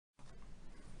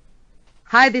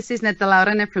Hi, this is Netta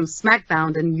Laurene from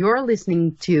SmackDown, and you're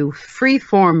listening to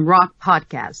Freeform Rock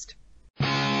Podcast.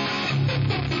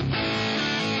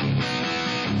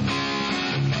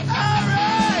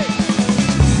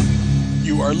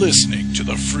 You are listening to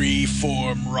the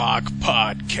Freeform Rock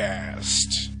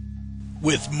Podcast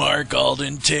with Mark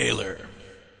Alden Taylor.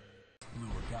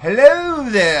 Hello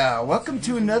there! Welcome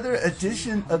to another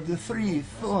edition of the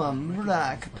Freeform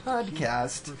Rock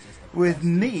Podcast with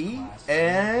me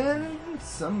and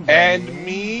somebody. And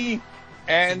me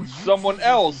and someone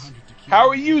else. How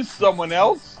are you, someone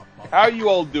else? How are you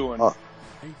all doing?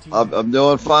 I'm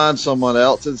doing fine, someone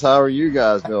else's. How are you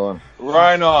guys doing?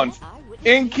 Right on.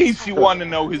 In case you want to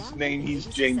know his name, he's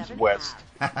James West.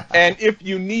 And if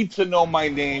you need to know my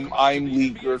name, I'm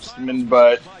Lee Gerstmann,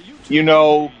 but, you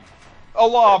know, a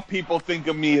lot of people think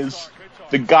of me as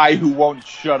the guy who won't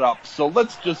shut up, so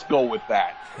let's just go with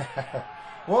that.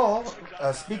 Well,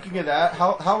 speaking of that,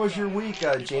 how was your week,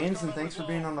 James? And thanks for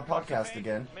being on the podcast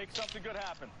again.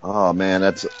 Oh man,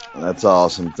 that's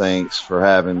awesome. Thanks for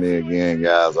having me again,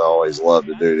 guys. I always love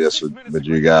to do this with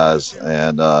you guys,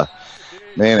 and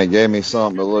man, it gave me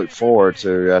something to look forward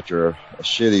to after a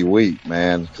shitty week,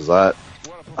 man. Because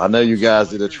I know you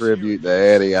guys did a tribute to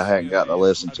Eddie. I hadn't gotten to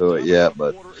listen to it yet,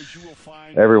 but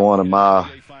everyone in my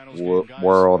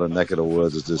world and neck of the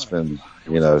woods has just been,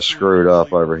 screwed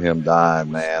up over him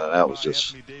dying, man. And that was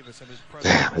just,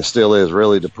 damn, it still is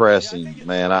really depressing,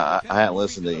 man. I hadn't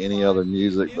listened to any other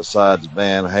music besides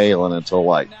Van Halen until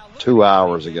like 2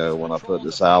 hours ago when I put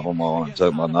this album on and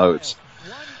took my notes.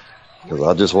 Because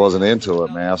I just wasn't into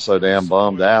it, man. I was so damn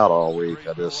bummed out all week.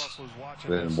 I just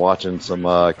been watching some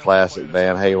classic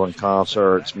Van Halen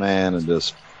concerts, man, and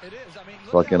just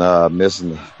fucking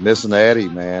missing Eddie,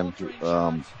 man.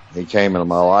 He came into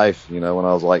my life, when I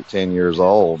was like 10 years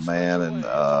old, man, and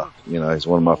he's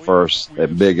one of my first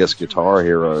and biggest guitar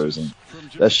heroes, and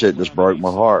that shit just broke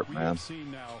my heart, man.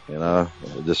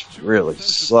 It just really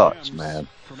sucks, man.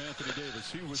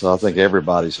 So I think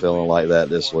everybody's feeling like that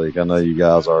this week. I know you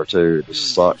guys are too. It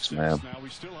just sucks, man.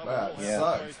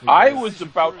 Yeah. I was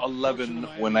about 11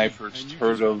 when I first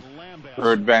heard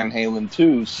Van Halen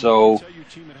too. So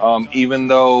even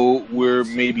though we're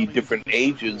maybe different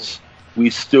ages, we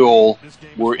still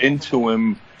were into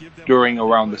him during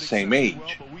around the same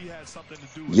age.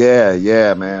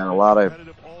 Yeah, man. A lot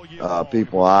of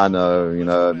people I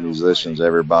know, musicians,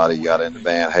 everybody got into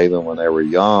Van Halen when they were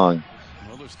young.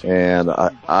 And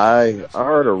I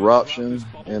heard Eruption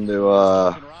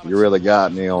into You Really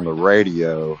Got Me on the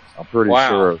radio. I'm pretty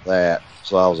sure of that.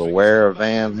 So I was aware of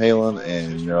Van Halen,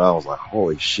 and I was like,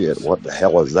 holy shit, what the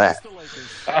hell is that?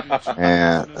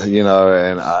 And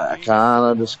and I kind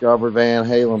of discovered Van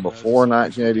Halen before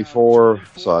 1984,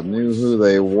 so I knew who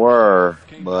they were,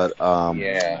 but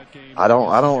I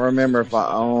don't remember if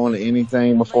I owned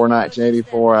anything before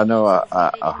 1984. I know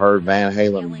I heard Van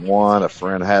Halen 1, a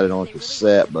friend had it on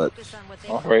cassette, but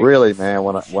really, man,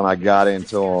 when I got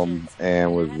into them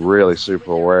and was really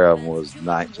super aware of them was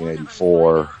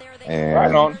 1984,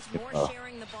 and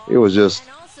it was just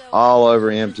all over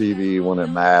MTV when it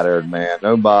mattered, man.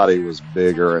 Nobody was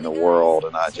bigger in the world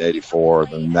in 1984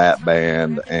 than that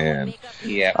band, and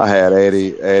I had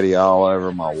Eddie all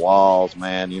over my walls,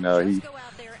 man. He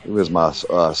was my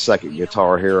second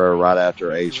guitar hero right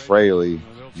after Ace Frehley,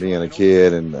 being a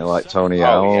kid, and like Tony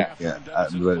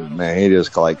Iommi. Man, he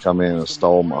just like come in and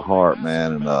stole my heart,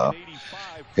 man.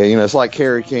 And it's like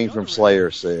Kerry King from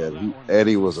Slayer said,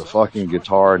 Eddie was a fucking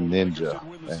guitar ninja.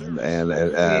 And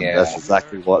that's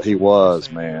exactly what he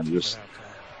was, man. Just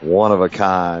one of a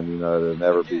kind, to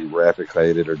never be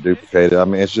replicated or duplicated. I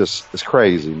mean, it's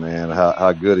crazy, man,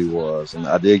 how good he was. And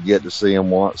I did get to see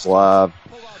him once live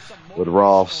with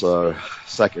Ross,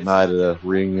 second night of the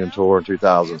reunion tour in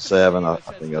 2007. I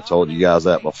think I told you guys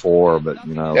that before, but, it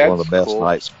was one of the best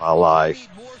nights of my life.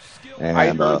 And I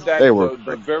heard that they were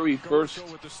the very first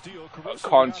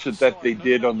concert that they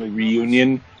did on the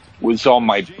reunion was on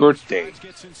my birthday.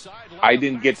 I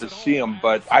didn't get to see him,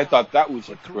 but I thought that was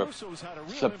a trip.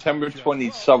 September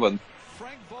 27th,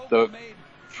 the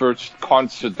first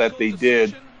concert that they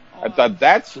did, I thought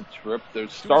that's a trip. They're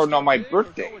starting on my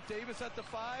birthday.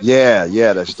 Yeah,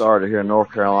 they started here in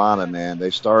North Carolina, man.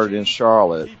 They started in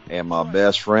Charlotte, and my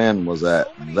best friend was at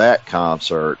that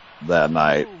concert that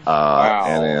night.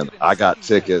 And then I got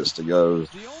tickets to go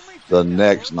the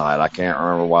next night. I can't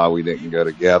remember why we didn't go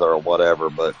together or whatever,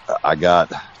 but I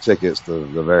got tickets to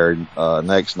the very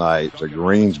next night to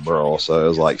Greensboro, so it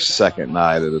was like second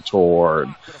night of the tour.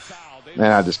 And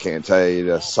man, I just can't tell you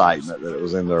the excitement that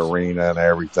was in the arena and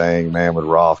everything, man, with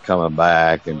Roth coming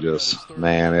back, and just,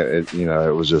 man, it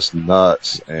was just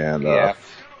nuts. And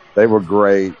they were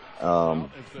great.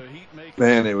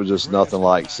 Man, it was just nothing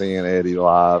like seeing Eddie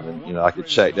live, and I could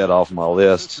check that off my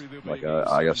list. Like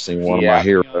I've seen one of my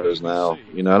heroes now,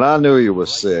 and I knew he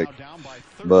was sick,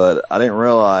 but I didn't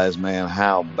realize, man,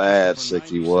 how bad sick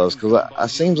he was. Because I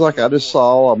seems like I just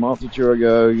saw a month or two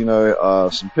ago,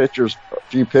 some pictures, a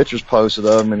few pictures posted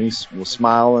of him, and he was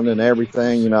smiling and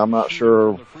everything. I'm not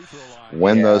sure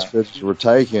when those pictures were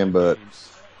taken, but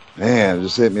man, it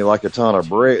just hit me like a ton of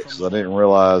bricks. I didn't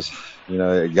realize,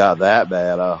 it got that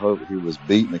bad. I hope he was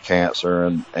beating the cancer.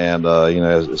 And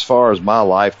as far as my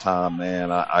lifetime,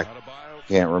 man, I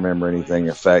can't remember anything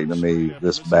affecting me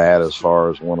this bad as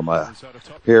far as one of my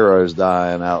heroes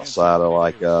dying outside of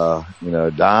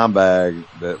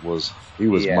Dimebag. He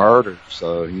was murdered,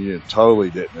 so he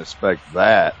totally didn't expect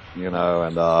that, and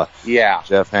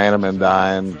Jeff Hanneman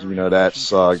dying, that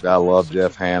sucked. I love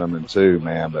Jeff Hanneman too,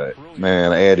 man, but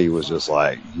man, Eddie was just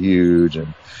like huge,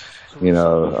 and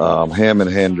him and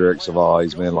Hendrix have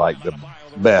always been like the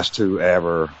best two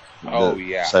ever.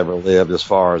 Ever lived, as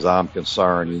far as I'm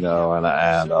concerned, and they're like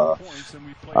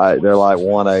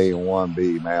 1A and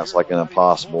 1B, man. It's like an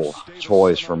impossible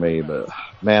choice for me, but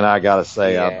man, I gotta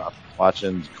say, I'm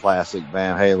watching classic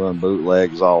Van Halen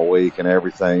bootlegs all week and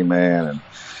everything, man, and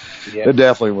there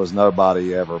definitely was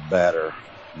nobody ever better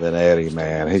than Eddie,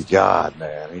 man. He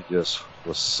just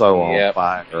was so on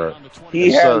fire.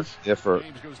 He has so different.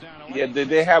 Yeah,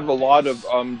 they have a lot of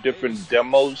different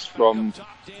demos from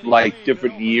like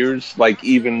different years, like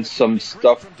even some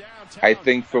stuff I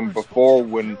think from before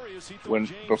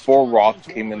before Roth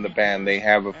came in the band. They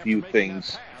have a few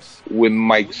things with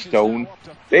Mike Stone.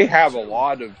 They have a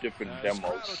lot of different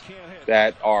demos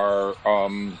that are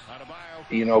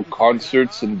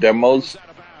concerts and demos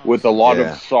with a lot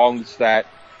of songs that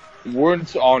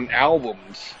weren't on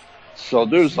albums. So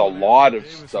there's a lot of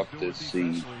stuff to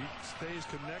see.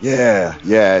 Yeah,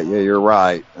 you're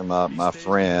right. And my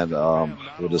friend,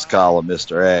 we'll just call him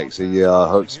Mr. X. He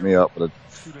hooks me up with a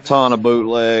ton of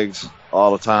bootlegs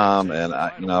all the time, and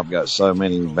I've got so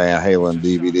many Van Halen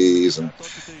DVDs and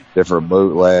different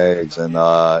bootlegs, and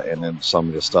then some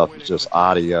of the stuff is just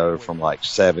audio from like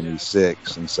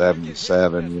 '76 and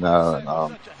 '77,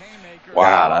 and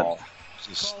wow.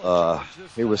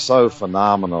 He was so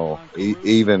phenomenal.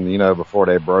 Even before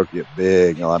they broke it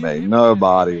big, I mean,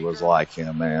 nobody was like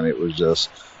him, man. It was just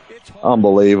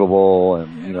unbelievable,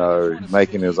 and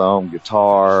making his own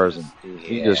guitars, and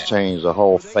he just changed the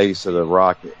whole face of the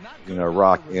rock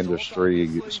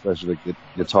industry, especially the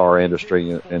guitar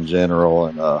industry in general.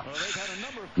 And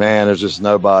man, there's just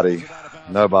nobody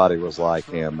was like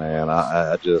him, man.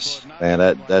 I just, man,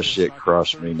 that shit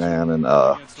crushed me, man. And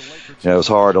it was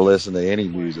hard to listen to any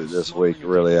music this week,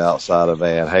 really, outside of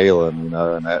Van Halen,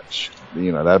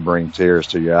 and that brings tears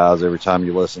to your eyes every time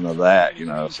you listen to that,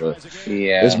 So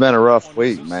it's been a rough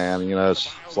week, man.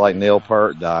 It's like Neil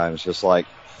Peart dying. It's just like,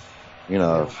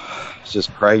 it's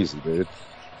just crazy, dude.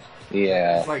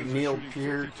 Yeah. It's like Neil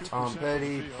Peart, Tom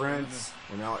Petty, Prince,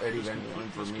 and now Eddie Van Halen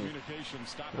for me.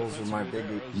 Those are my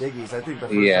biggies. I think the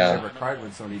first time I ever cried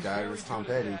when somebody died was Tom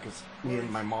Petty, because me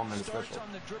and my mom had a special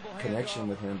connection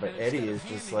with him. But Eddie is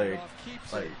just like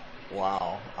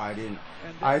wow.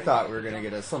 I thought we were going to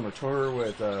get a summer tour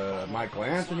with Michael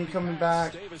Anthony coming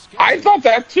back. I thought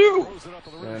that too.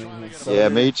 And so yeah,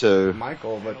 me too.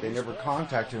 Michael, but they never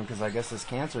contacted him because I guess his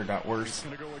cancer got worse.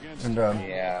 And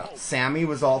Sammy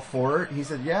was all for it. He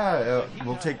said,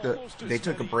 they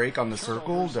took a break on the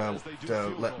Circle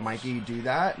to let Mikey do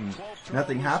that, and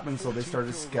nothing happened, so they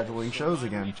started scheduling shows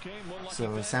again.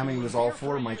 So Sammy was all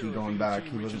for Mikey going back.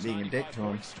 He wasn't being a dick to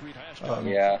him.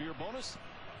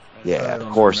 Yeah,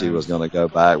 of course he was going to go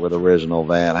back with original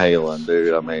Van Halen,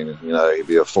 dude. I mean, he'd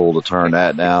be a fool to turn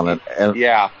that down. And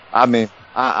yeah, I mean,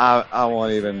 I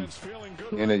won't even,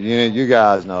 you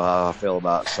guys know how I feel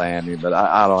about Sandy, but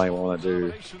I don't even want to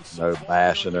do no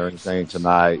bashing or anything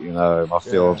tonight. My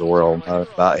feelings are all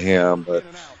about him, but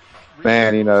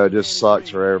man, it just sucks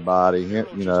for everybody.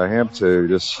 Him too.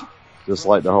 Just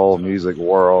like the whole music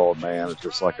world, man. It's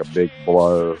just like a big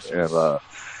blow, and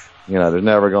there's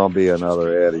never going to be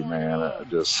another Eddie, man.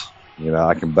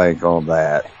 I can bank on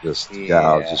that.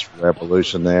 Guy was just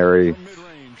revolutionary.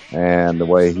 And the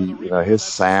way his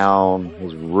sound,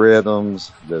 his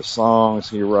rhythms, the songs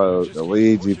he wrote, the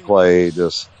leads he played,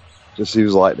 just he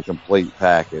was like the complete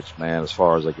package, man, as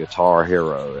far as a guitar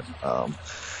hero. And,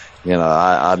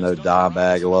 I know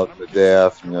Dimebag loved him to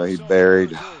death. He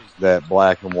buried that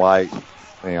black and white,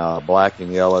 black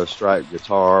and yellow striped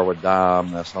guitar with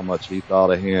Dime. That's how much he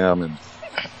thought of him.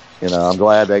 And, I'm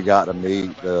glad they got to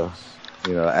meet the,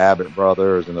 Abbott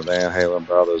brothers and the Van Halen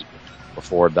brothers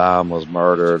before Dime was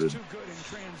murdered. And,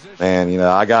 man, you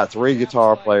know, I got 3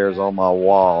 guitar players on my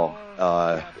wall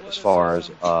as far as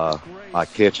my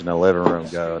kitchen and living room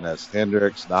go, and that's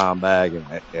Hendrix,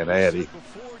 Dimebag, and Eddie.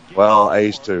 Well,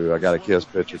 Ace too. I got a Kiss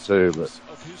picture too, but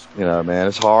you know, man,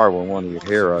 it's hard when one of your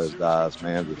heroes dies,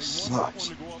 man. It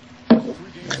sucks.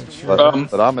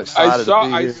 But I'm excited to be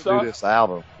here to do this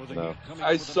album. You know.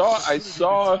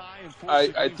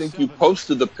 I think you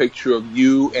posted a picture of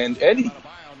you and Eddie.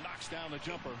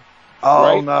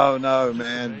 Oh, right? no,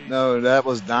 man. No, that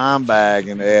was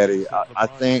Dimebag and Eddie. I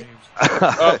think.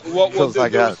 Well, I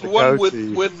got the one with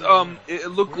it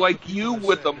looked like you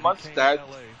with a mustache,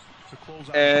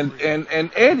 and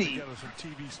Eddie.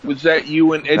 Was that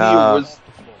you and Eddie? No.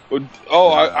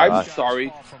 I'm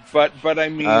sorry, but I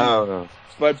mean, no.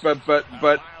 but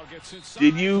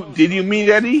did you meet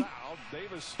Eddie?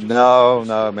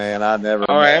 No, man, I never.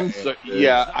 Oh, I'm sorry.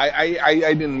 Yeah,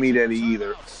 I didn't meet Eddie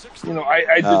either. You know,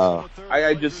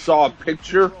 I just saw a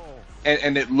picture,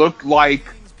 and it looked like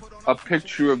a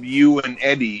picture of you and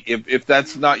Eddie. If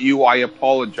that's not you, I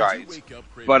apologize.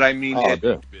 But I mean,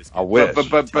 I wish.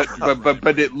 But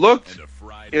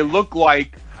it looked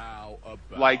like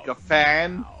a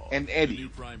fan and Eddie,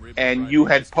 and you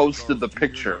had posted the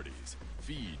picture.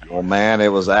 Well, man, it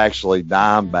was actually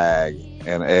Dimebag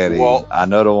and Eddie. Well, I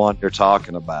know the one you're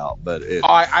talking about, but it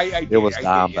was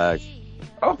Dimebag.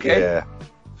 Okay.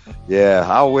 Yeah,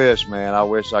 I wish, man. I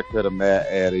wish I could have met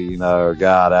Eddie. You know,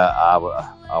 God, I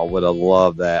would have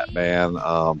loved that, man.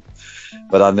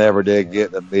 But I never did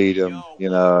get to meet him, you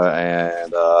know,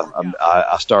 and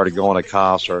I started going to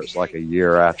concerts like a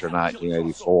year after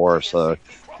 1984, so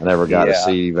I never got to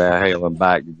see Van Halen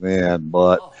back then.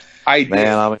 But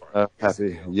man, I'm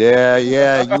happy. Yeah,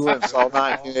 you went and saw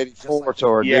 1984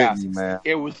 tour, didn't you, man?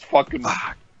 It was fucking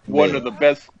one of the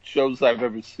best shows I've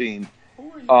ever seen.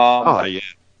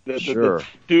 Sure.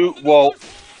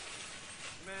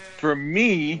 For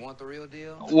me,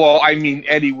 well, I mean,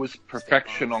 Eddie was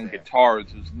perfection on guitars.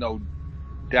 There's no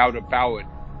doubt about it.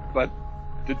 But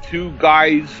the 2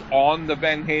 guys on the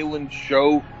Van Halen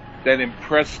show that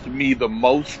impressed me the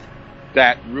most,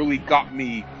 that really got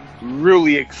me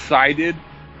really excited,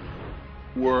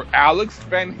 were Alex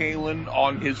Van Halen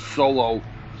on his solo.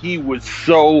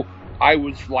 I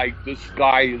was like, this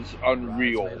guy is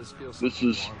unreal. This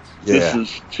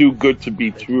is too good to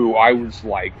be true. I was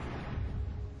like,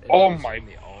 oh my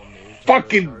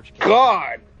fucking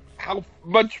God, how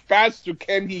much faster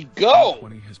can he go?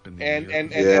 And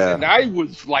I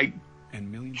was like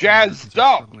jazzed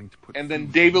up. And then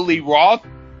David Lee Roth,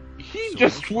 he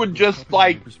would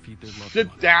like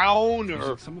sit down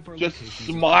or just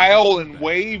smile and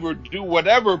wave or do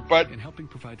whatever, but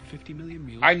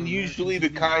I'm usually the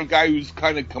kind of guy who's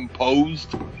kind of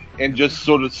composed and just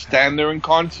sort of stand there in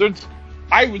concerts.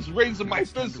 I was raising my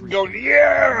fist and going,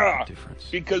 yeah,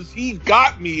 because he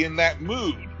got me in that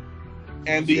mood.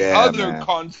 And the other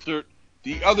concert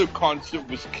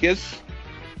was Kiss,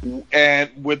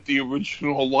 and with the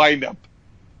original lineup.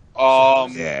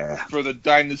 For the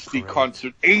Dynasty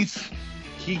concert, Ace,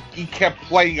 he kept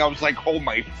playing. I was like, oh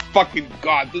my fucking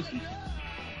God, this is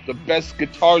the best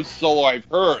guitar solo I've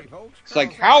heard. It's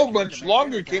like, how much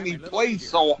longer can he play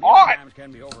so hot?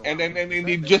 And then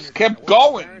he just kept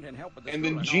going. And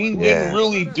then Gene didn't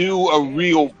really do a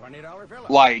real,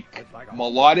 like,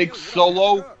 melodic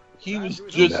solo. He was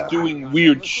just doing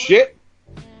weird shit,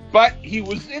 but he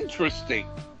was interesting.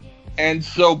 And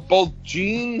so both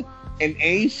Gene and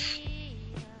Ace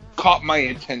caught my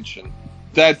attention.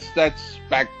 That's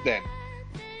back then.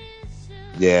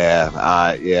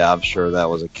 I'm sure that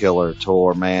was a killer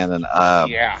tour, man. And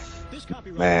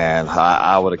man,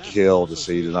 I would have killed to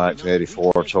see the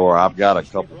 1984 tour. I've got a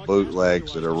couple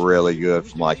bootlegs that are really good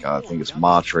from, like, I think it's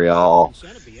Montreal,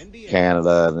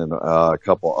 Canada, and then a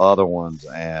couple other ones,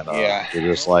 and they're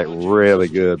just like really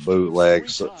good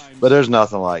bootlegs. But there's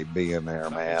nothing like being there,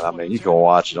 man. I mean, you can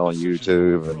watch it on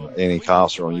YouTube and any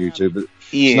concert on YouTube, but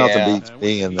nothing beats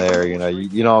being there. You know,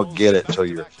 you don't get it until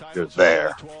you're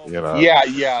there. You know. Yeah.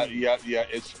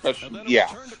 Especially, Yeah.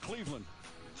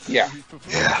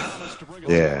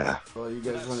 Well, you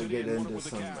guys want to get into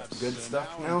some good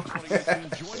stuff now?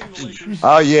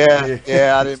 Oh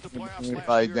yeah. I didn't put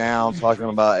anybody down talking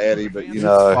about Eddie, but you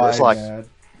know, it's like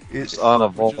it's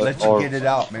unavoidable. Let you get it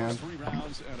out, man.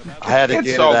 I had to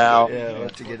get it out. Yeah,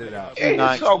 let you get it out.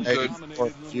 It's so good. For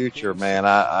the future, man,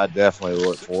 I definitely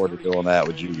look forward to doing that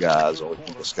with you guys, or we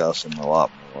can discuss them a lot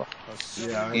more.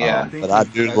 But I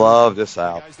do love this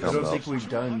album. I don't think we've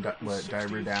done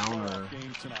Diver Down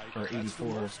or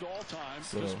 84.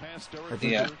 So I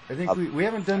think we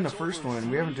haven't done the first one.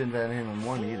 We haven't done Van Halen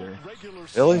 1 either.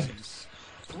 Really?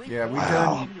 Yeah, we've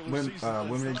done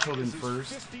Women and Children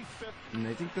First, and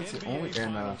I think that's the only,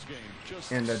 and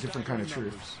a Different Kind of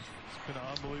Truth.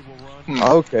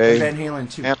 Okay. Van Halen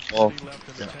too. Well,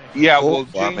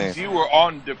 James, you were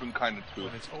on Different Kind of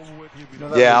Truth.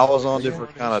 Yeah, I was on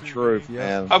Different Kind of Truth.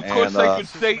 Yeah. Of course, I could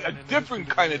say a Different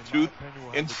Kind of Truth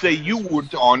and say you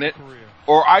weren't on it,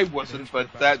 or I wasn't,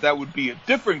 but that would be a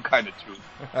different kind of truth.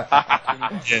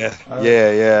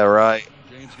 Yeah, right.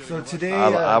 So today,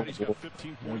 go ahead, James.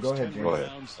 Go ahead.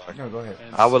 No, go ahead.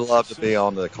 I would love to be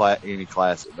on any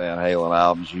classic Van Halen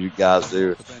albums you guys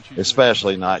do,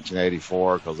 especially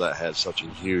 1984, because that had such a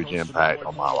huge impact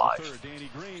on my life.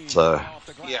 So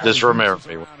just remember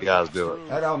me when you guys do it.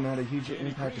 That album had a huge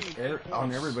impact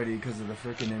on everybody because of the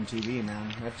freaking MTV,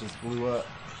 man. That just blew up.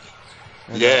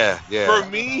 Yeah. For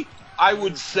me, I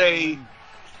would say,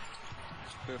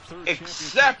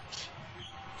 except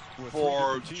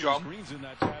for Jump,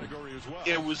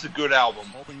 it was a good album.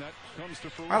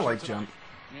 I like Jump.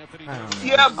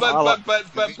 Yeah,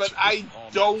 but I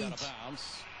don't.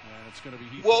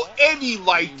 Well, Eddie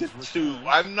liked it too.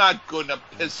 I'm not gonna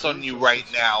piss on you right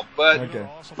now, but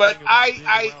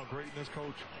I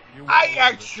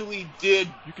actually did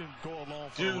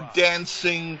do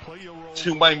dancing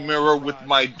to my mirror with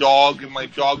my dog, and my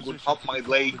dog would hump my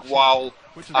leg while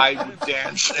I would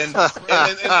dance, and I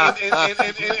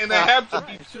have to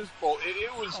be truthful.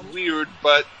 It was weird,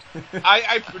 but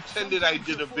I pretended I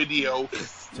did a video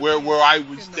where I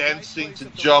was dancing to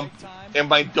Jump, and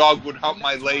my dog would hump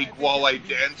my leg while I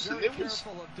danced, and it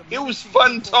was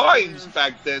fun times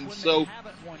back then. So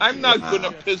I'm not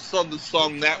gonna piss on the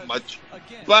song that much,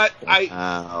 but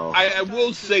I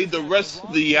will say the rest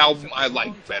of the album I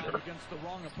like better.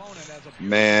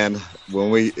 Man,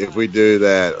 if we do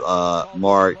that,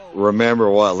 Mark, remember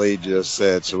what Lee just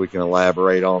said so we can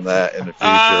elaborate on that in the future.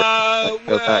 I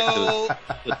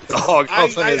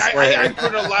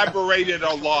could elaborate it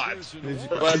a lot,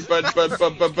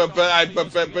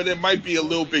 but it might be a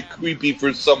little bit creepy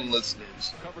for some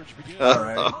listeners. All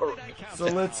right. So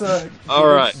let's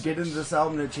get into this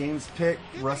album that James picked,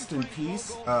 Rust in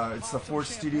Peace. It's the fourth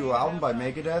studio album by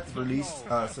Megadeth, released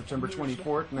September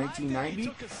 24th,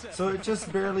 1990. So it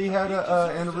just barely had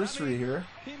an anniversary here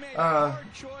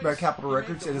by Capitol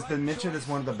Records. It has been mentioned as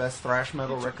one of the best thrash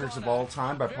metal records of all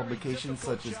time by publications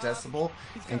such as Decibel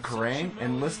and Kerrang,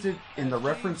 and listed in the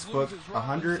reference book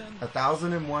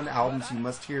 1001 albums you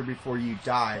must hear before you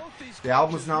die. The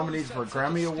album was nominated for a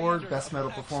Grammy Award, Best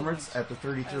Metal Performance at the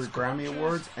 33rd Grammy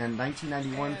Awards and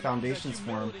 1991 Foundations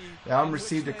Forum. The album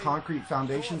received a Concrete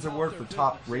Foundations Award for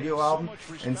Top Radio Album,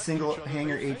 and single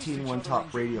Hangar 18 won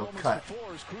Top Radio Cut.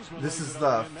 This is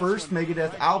the first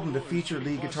Megadeth album to feature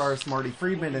lead guitarist Marty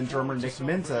Friedman and drummer Nick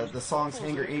Menza. The songs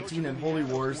Hangar 18 and Holy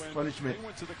Wars Punishment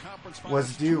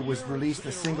Was Due was released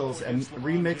as singles, and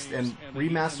remixed and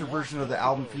remastered version of the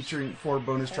album featuring 4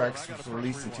 bonus tracks was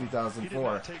released in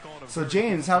 2004. So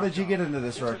James, how did you get into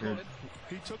this record?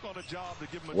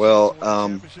 Well,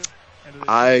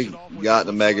 I got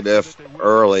to Megadeth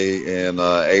early in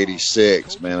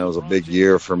 '86. Man, it was a big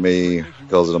year for me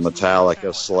because of the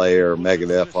Metallica, Slayer,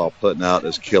 Megadeth all putting out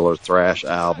this killer thrash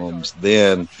albums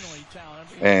then,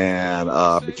 and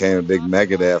I became a big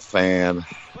Megadeth fan,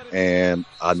 and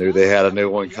I knew they had a new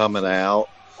one coming out.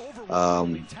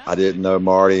 I didn't know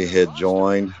Marty had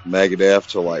joined Megadeth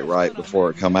till like right before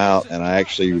it come out, and I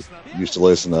actually used to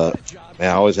listen to,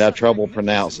 man, I always have trouble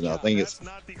pronouncing it. I think it's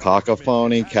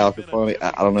cacophony. I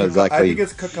don't know exactly. I think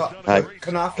it's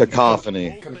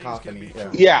cacophony.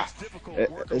 Yeah.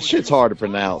 It shit's hard to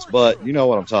pronounce, but you know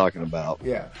what I'm talking about.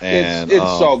 Yeah. And it's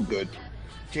all good.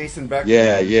 Jason Beck.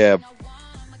 Yeah.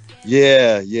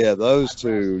 Those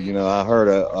two. You know, I heard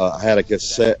I had a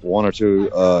cassette, 1 or 2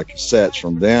 cassettes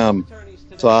from them,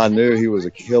 so I knew he was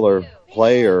a killer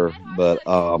player. But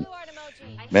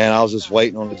man, I was just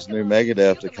waiting on this new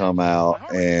Megadeth to come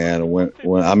out, and when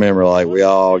I remember, like, we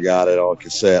all got it on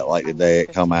cassette like the day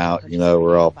it come out. You know,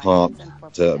 we're all pumped,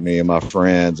 to me and my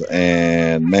friends,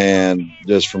 and man,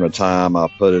 just from the time I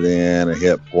put it in and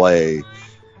hit play,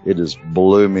 it just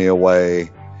blew me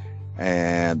away.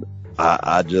 And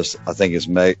I think it's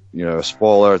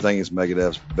spoiler, I think it's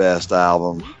Megadeth's best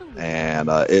album, and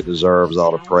it deserves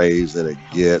all the praise that it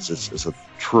gets. It's a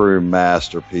true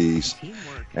masterpiece.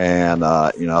 And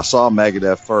I saw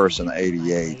Megadeth first in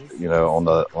 '88, on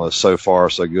the So Far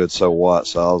So Good So What.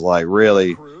 So I was like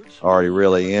already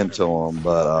really into them,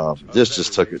 but this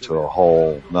just took it to a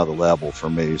whole another level for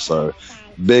me. So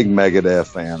big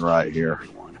Megadeth fan right here.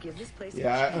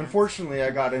 Yeah, unfortunately, I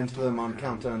got into them on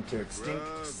Countdown to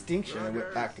Extinction. I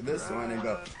went back to this one and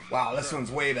go, wow, this one's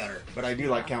way better. But I do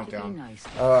like Countdown.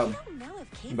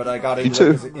 But I got into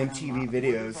it because of MTV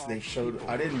videos. They showed.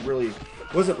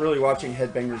 Wasn't really watching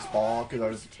Headbangers Ball because I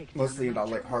was mostly about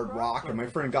like hard rock. And my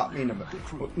friend got me into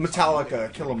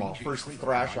Metallica, Kill 'Em All, first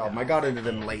thrash album. I got into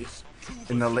them late,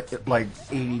 in the like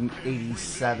 80,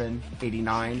 87,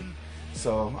 89.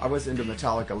 So I was into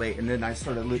Metallica late, and then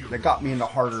that got me into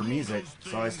harder music.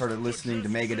 So I started listening to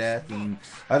Megadeth and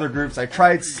other groups. I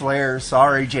tried Slayer.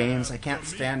 Sorry, James, I can't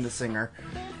stand the singer.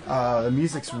 The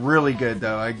music's really good,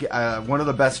 though. One of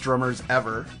the best drummers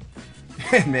ever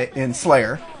in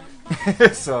Slayer.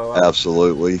 So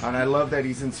absolutely. And I love that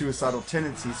he's in Suicidal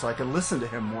Tendencies, so I can listen to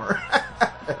him more.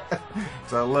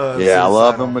 So I love. Yeah, Suicidal. I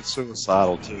love him with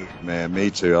Suicidal too, man. Me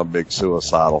too. I'm a big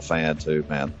Suicidal fan too,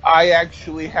 man. I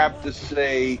actually have to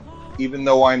say, even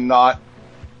though I'm not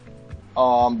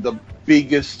the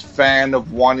biggest fan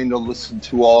of wanting to listen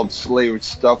to all of Slayer's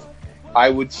stuff, I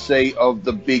would say of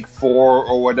the big four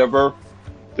or whatever,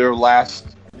 their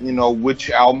last, which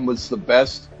album was the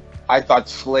best. I thought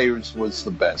Slayer's was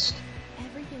the best.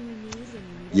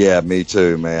 Yeah, me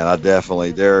too, man. I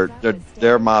definitely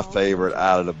they're my favorite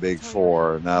out of the big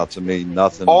four. Now, to me,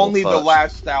 nothing. Only the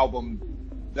last album.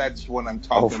 That's what I'm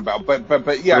talking about.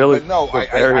 But yeah, really? But no,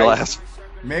 last.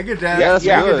 Megadeth.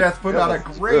 Yeah, Megadeth put out a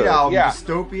great album, yeah.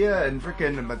 Dystopia, and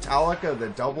freaking Metallica, the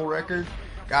double record.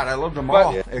 God, I loved them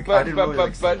all.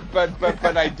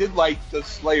 But I did like the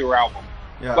Slayer album.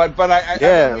 Yeah. But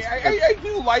I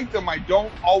do like them. I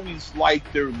don't always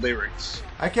like their lyrics.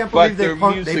 I can't believe they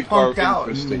punked out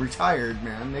interesting. and retired,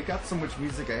 man. They got so much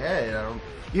music ahead.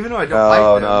 Even though I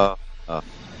don't like them.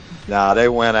 No, they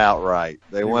went out right.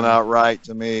 They went out right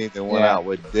to me. They went out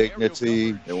with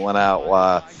dignity. They went out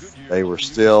while they were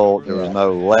still, there was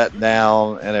no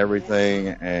letdown and everything.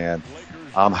 And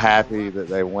I'm happy that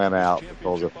they went out,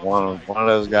 because if one of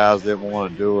those guys didn't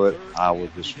want to do it, I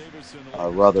would just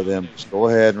rather them just go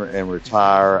ahead and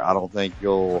retire. I don't think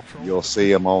you'll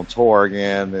see them on tour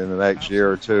again in the next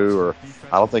year or two, or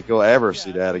I don't think you'll ever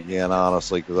see that again,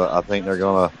 honestly, because I think they're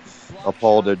going to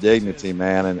uphold their dignity,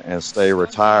 man, and stay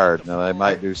retired. Now, they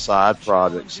might do side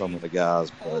projects, some of the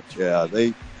guys, but yeah,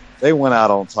 they went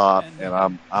out on top, and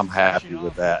I'm happy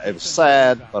with that. It was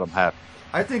sad, but I'm happy.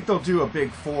 I think they'll do a big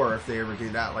four if they ever do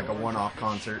that, like a one-off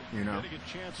concert,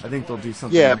 I think they'll do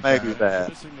something like that. Yeah, maybe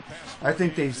that. I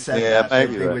think they've said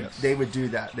that they would do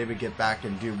that. They would get back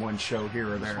and do one show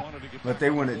here or there. But they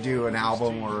wouldn't do an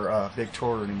album or a big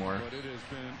tour anymore.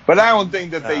 But I don't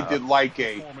think that they did like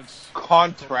a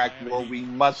contract where we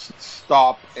must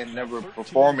stop and never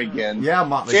perform again. Yeah,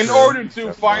 Motley Crue. In order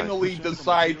to finally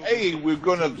decide, hey, we're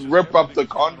going to rip up the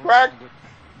contract.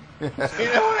 You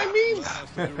know what I mean?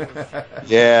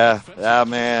 Yeah,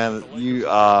 man. You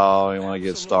want to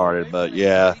get started, but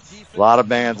yeah, a lot of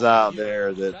bands out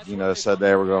there that said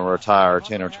they were going to retire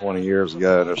 10 or 20 years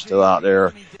ago. They're still out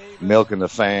there milking the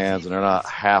fans, and they're not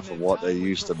half of what they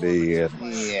used to be. And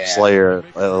Slayer,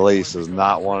 at least, is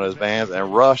not one of those bands.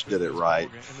 And Rush did it right.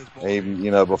 Even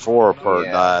before Peart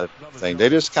died, they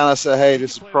just kind of said, "Hey,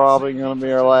 this is probably going to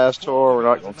be our last tour. We're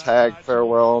not going to tag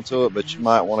farewell onto it, but you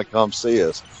might want to come see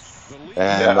us."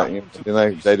 And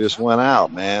they just went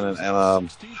out, man, and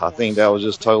I think that was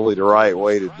just totally the right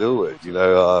way to do it.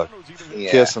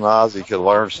 Kiss and Ozzy could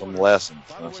learn some lessons.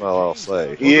 That's all I'll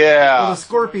say. Yeah. Well, the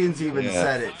Scorpions even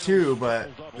said it too, but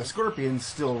the Scorpions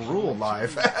still rule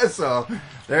live. So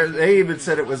they even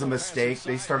said it was a mistake.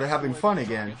 They started having fun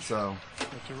again. So.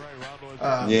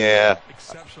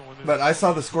 But I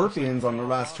saw the Scorpions on their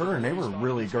last tour, and they were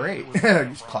really great.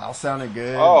 Klaus sounded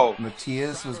good. Oh,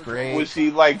 Matthias was great. Was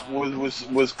he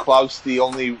was Klaus the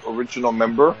only original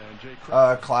member?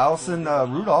 Klaus and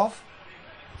Rudolph.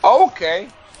 Oh, okay.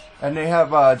 And they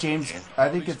have James. I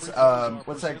think it's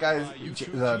what's that guy?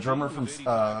 The drummer from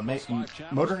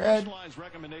Motorhead.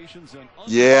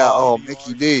 Yeah. Oh,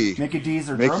 Mickey D. Mickey D's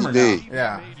their drummer now.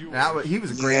 Yeah. He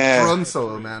was a great drum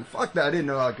solo, man. Fuck that! I didn't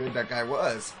know how good that guy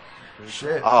was.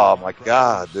 Shit. Oh my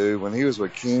God, dude! When he was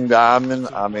with King Diamond,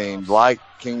 I mean, like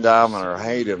King Diamond or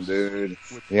hate him, dude,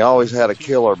 he always had a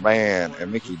killer band,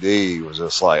 and Mickey D was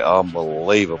just like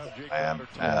unbelievable, man.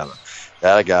 And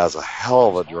that guy's a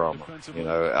hell of a drummer.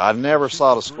 I never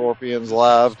saw the Scorpions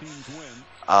live.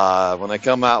 When they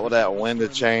come out with that Wind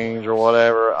of Change or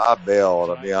whatever, I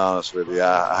bailed, to be honest with you.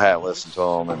 I hadn't listened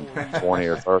to them in 20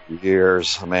 or 30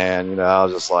 years. Man, I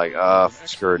was just like,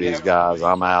 screw these guys,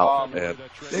 I'm out. And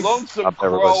Lonesome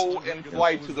Crow and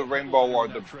Fly to the Rainbow are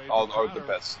the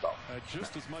best stuff.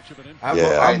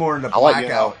 I'm more into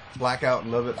Blackout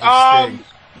and Love It for Sting.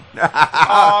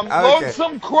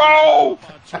 Lonesome Crow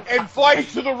and Fly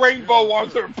to the Rainbow are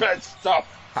their best stuff.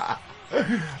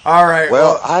 All right.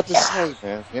 Well, I have to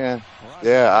say, man,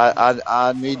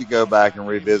 I need to go back and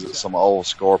revisit some old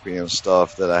Scorpion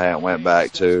stuff that I hadn't went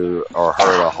back to or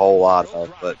heard a whole lot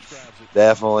of, but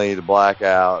definitely the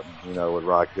Blackout, would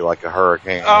rock you like a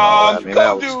hurricane.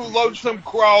 Go do Lonesome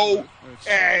Crow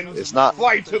and it's not,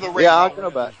 Flight to the Rainbow. Yeah, I'll go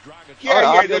back.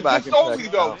 Yeah, just only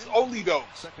those.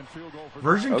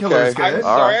 Virgin Killer is good. I'm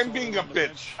sorry, right. I'm being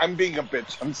a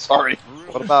bitch. I'm sorry.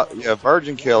 What about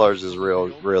Virgin Killers is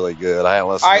really good. I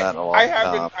haven't listened to that in a long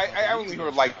time. I only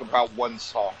heard about one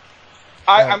song.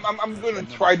 I'm going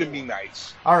to try to be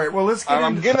nice. All right, well, let's get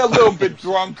I'm getting a little bit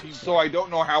drunk, so I don't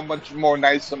know how much more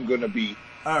nice I'm going to be.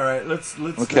 All right, let's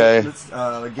get into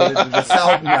this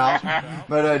album now.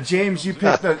 But James, you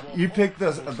picked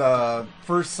the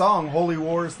first song, "Holy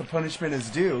Wars: The Punishment Is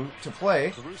Due," to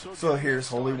play. So here's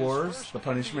 "Holy Wars: The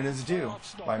Punishment Is Due"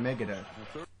 by Megadeth.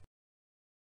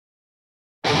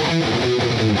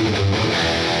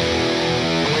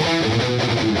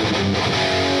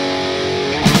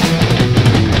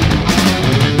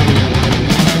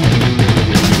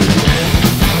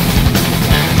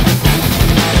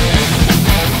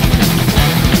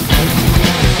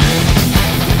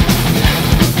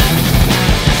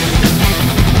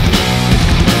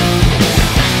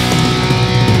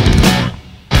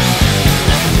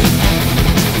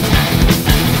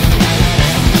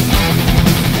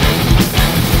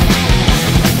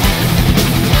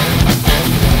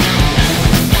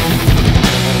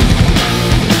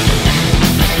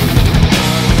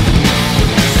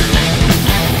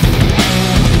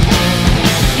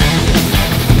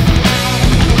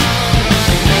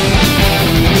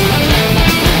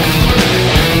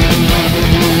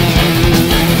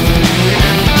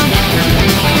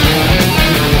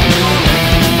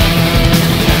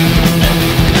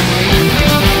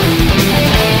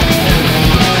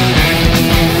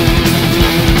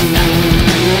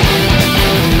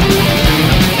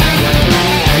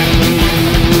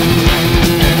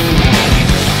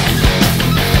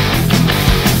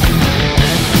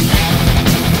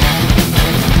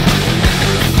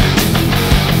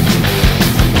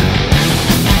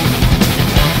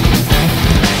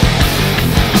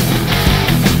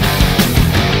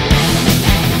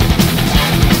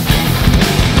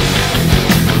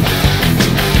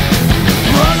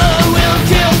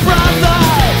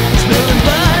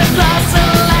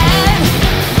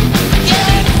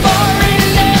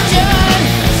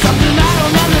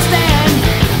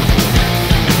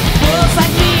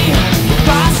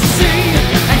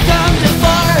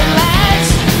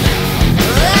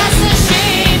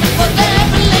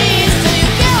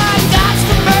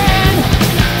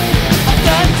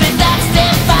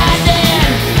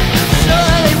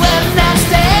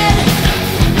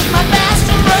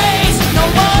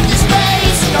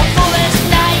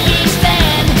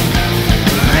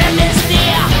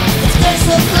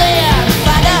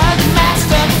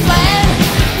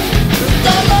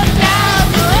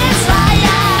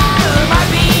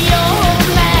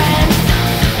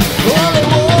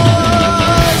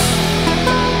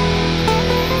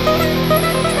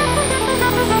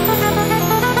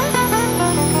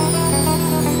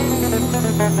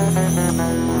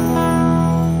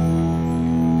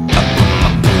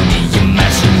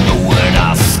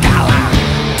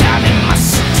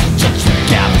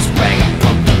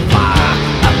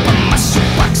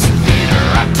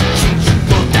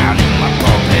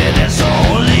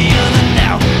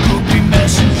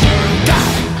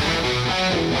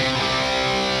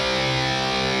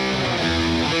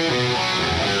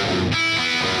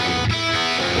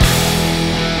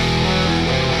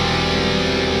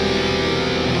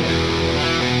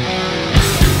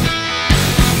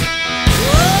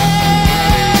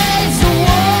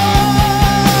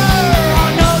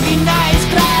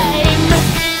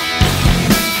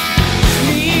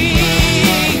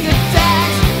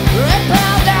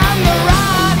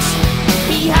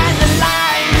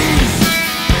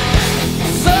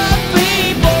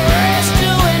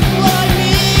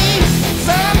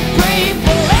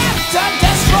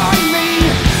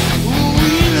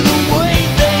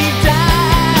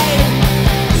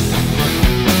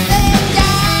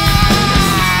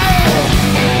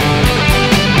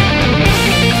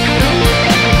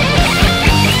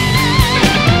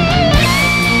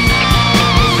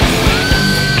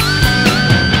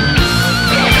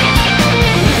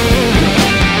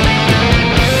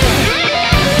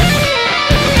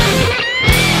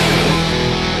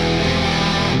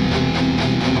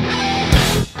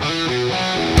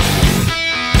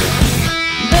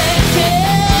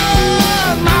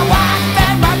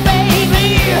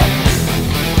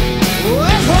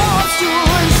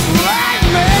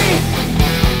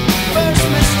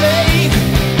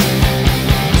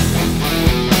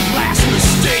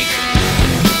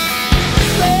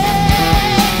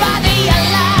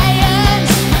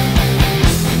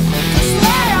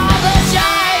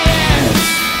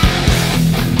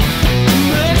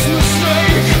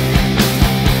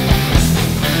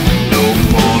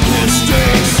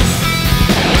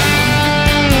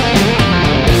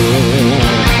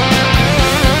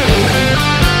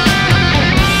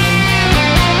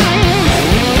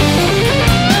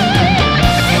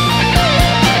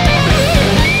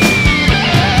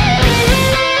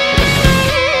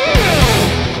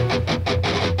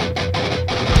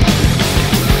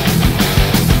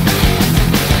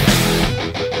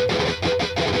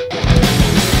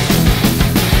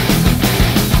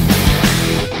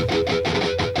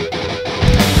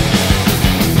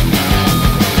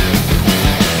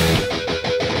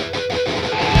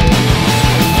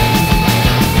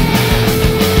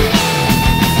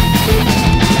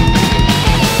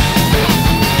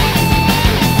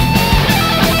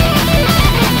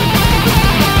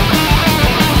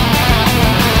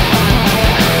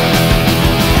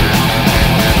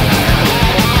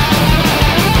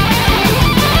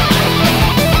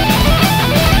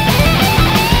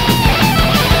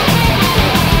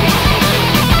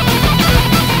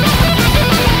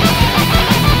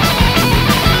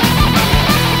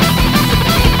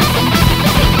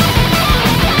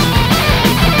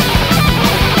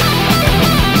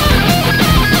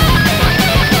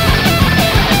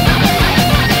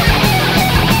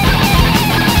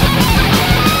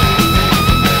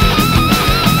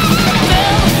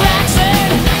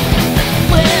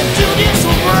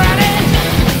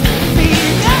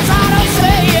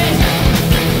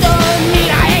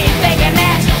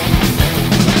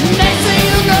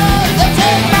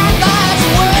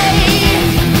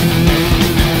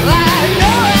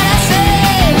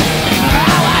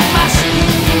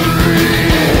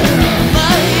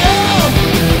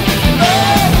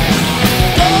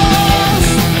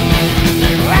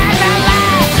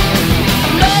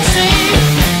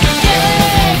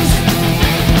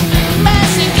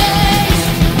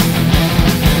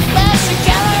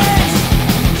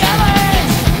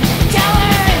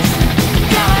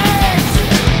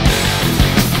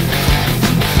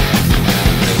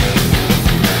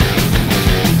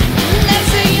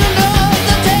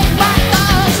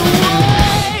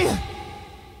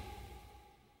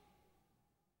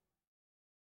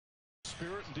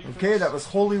 Okay, that was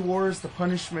Holy Wars, The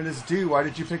Punishment is Due. Why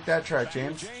did you pick that track,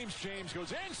 James?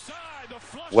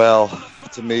 Well,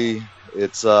 to me,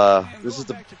 it's this is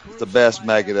the best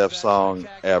Megadeth song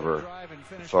ever,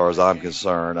 as far as I'm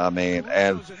concerned. I mean,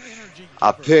 and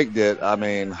I picked it, I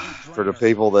mean, for the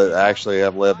people that actually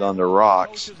have lived under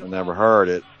rocks and never heard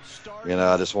it. You know,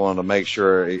 I just wanted to make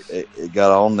sure it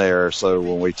got on there so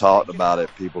when we talked about it,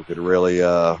 people could really,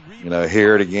 you know,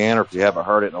 hear it again, or if you haven't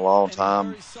heard it in a long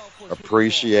time,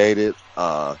 appreciate it.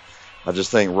 I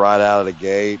just think right out of the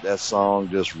gate, that song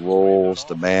just rules.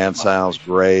 The band sounds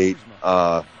great.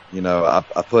 You know,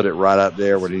 I put it right up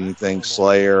there with anything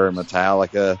Slayer and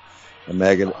Metallica and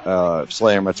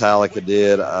Slayer and Metallica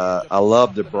did. I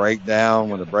love the breakdown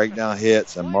when the breakdown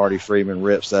hits and Marty Friedman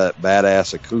rips that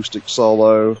badass acoustic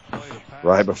solo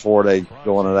right before they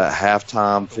go into that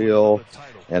halftime feel,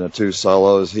 and the two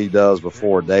solos he does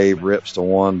before Dave rips the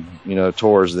one, you know,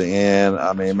 towards the end.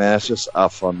 I mean, man, it's just a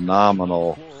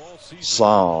phenomenal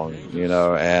song, you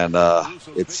know, and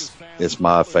it's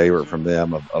my favorite from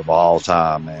them of all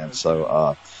time, man.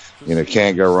 So, you know,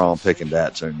 can't go wrong picking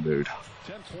that tune, dude.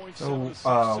 So,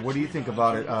 what do you think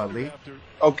about it, Lee?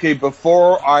 Okay,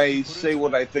 before I say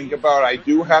what I think about it, I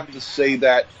do have to say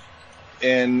that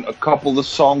in a couple of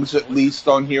songs, at least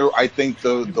on here, I think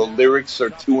the lyrics are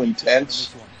too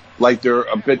intense. Like, they're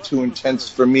a bit too intense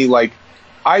for me. Like,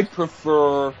 I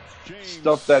prefer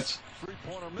stuff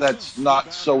that's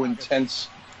not so intense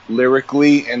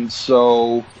lyrically, and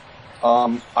so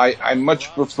I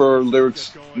much prefer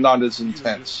lyrics not as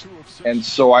intense. And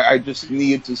so I just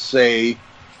needed to say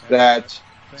that,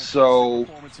 so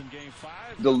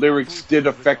the lyrics did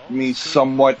affect me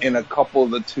somewhat in a couple of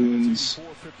the tunes,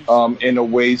 in a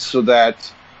way so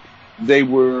that the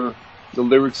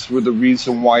lyrics were the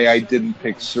reason why I didn't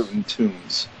pick certain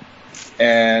tunes.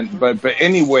 But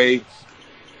anyway,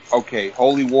 okay,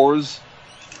 Holy Wars,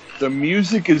 the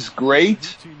music is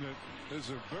great,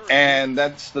 and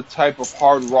that's the type of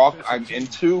hard rock I'm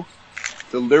into.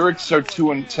 The lyrics are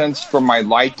too intense for my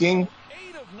liking,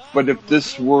 but if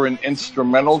this were an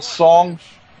instrumental song,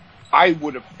 I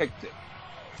would have picked it.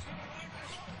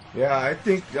 Yeah, I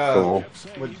think Cool.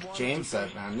 what James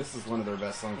said, man, this is one of their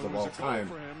best songs of all time.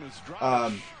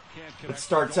 It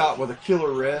starts out with a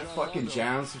killer riff, fucking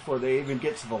jams before they even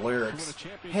get to the lyrics.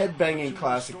 Headbanging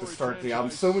classic to start the album.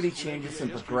 So many changes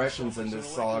and progressions in this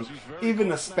song. Even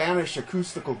the Spanish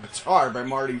acoustical guitar by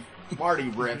Marty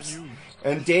rips.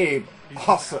 And Dave,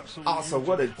 also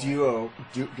what a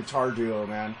guitar duo,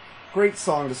 man. Great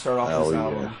song to start off this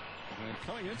album.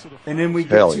 And then we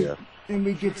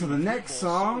get to the next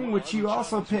song, which you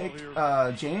also picked,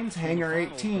 James, Hangar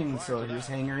 18. So here's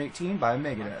Hangar 18 by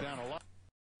Megadeth.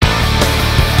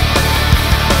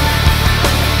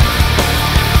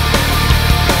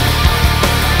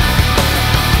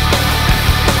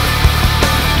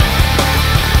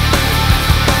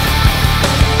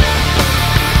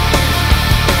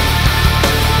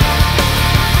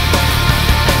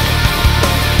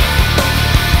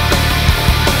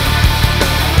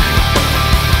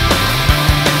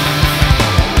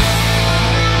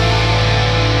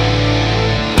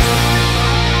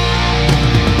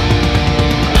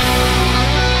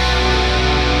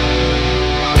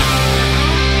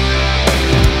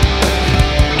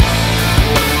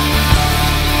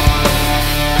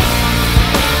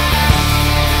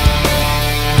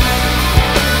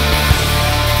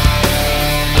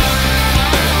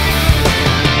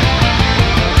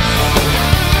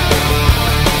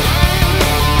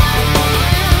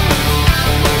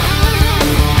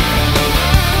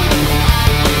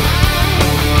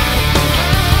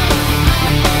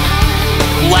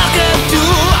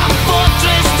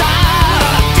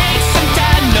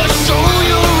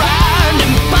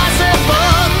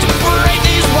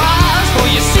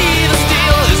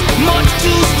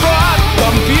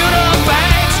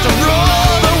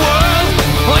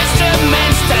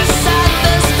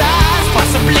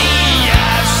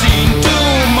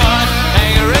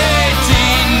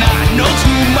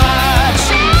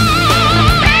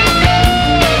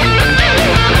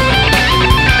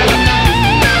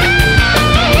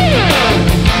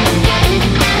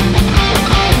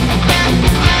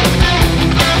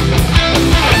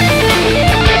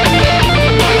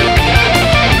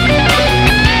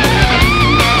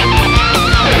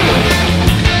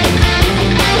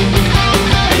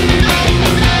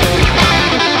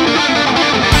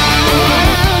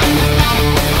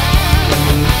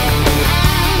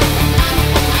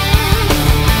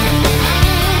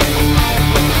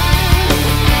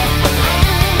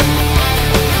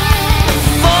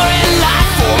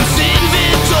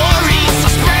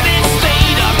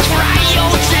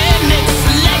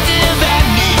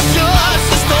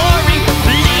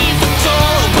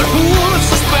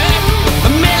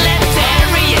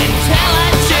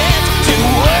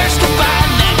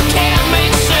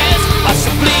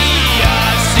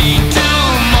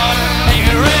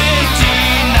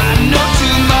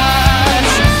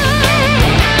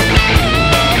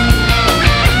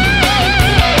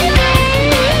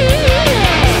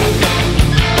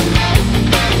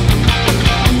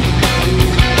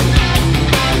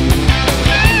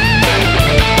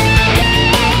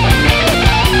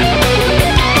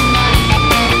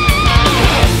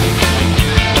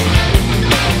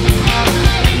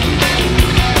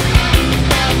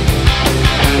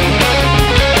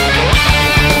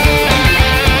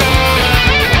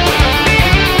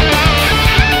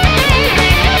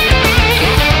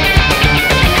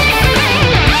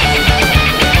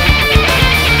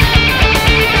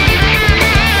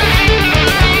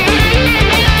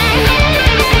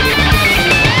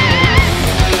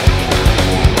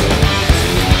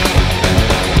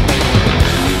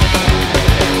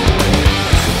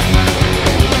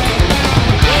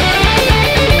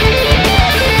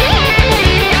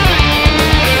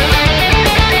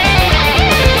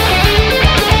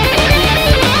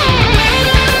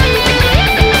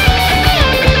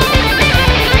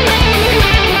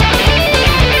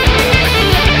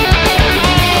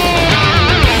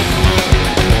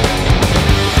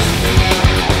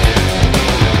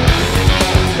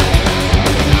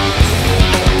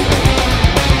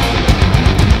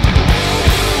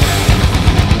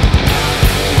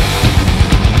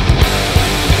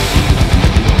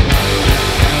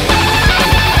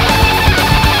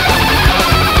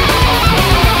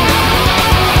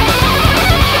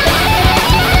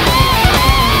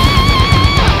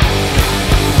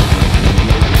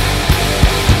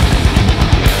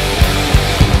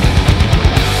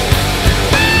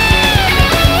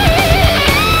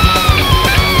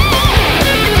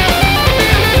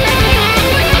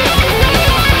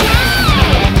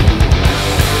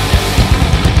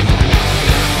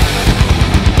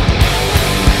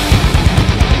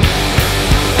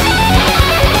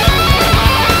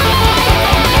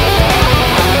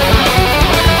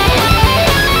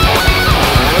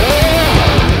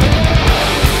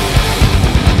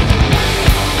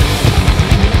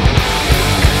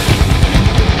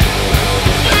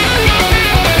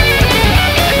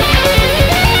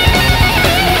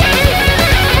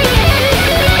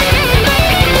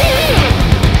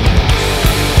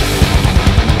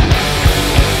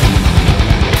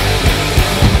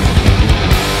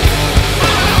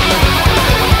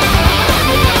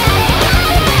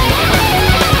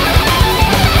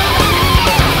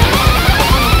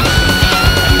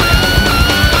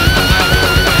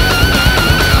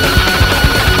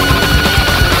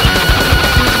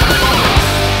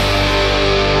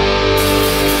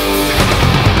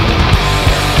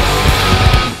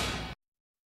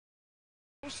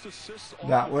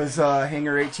 That was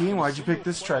Hangar 18. Why'd you pick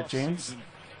this track, James?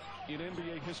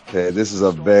 Okay, this is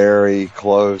a very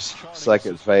close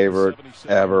second favorite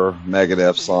ever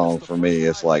Megadeth song for me.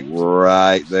 It's like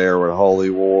right there with Holy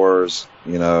Wars.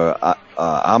 You know,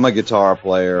 I'm a guitar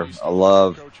player. I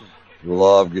love,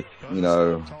 you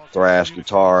know, thrash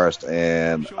guitarist,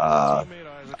 and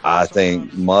I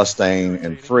think Mustaine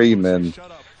and Freeman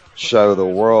show the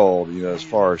world, you know, as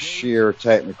far as sheer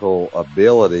technical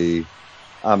ability.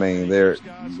 I mean, they're,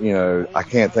 you know, I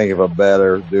can't think of a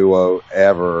better duo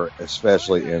ever,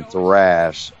 especially in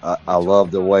thrash. I love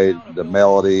the way the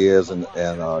melody is and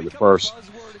the first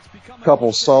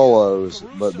couple solos,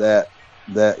 but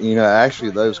that, you know,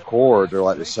 actually those chords are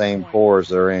like the same chords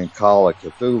that are in Call of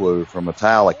Cthulhu from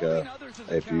Metallica.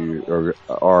 If you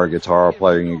are a guitar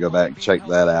player and you go back and check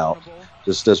that out,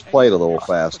 just play it a little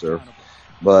faster.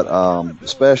 But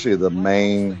especially the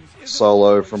main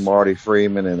solo from Marty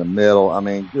Freeman in the middle. I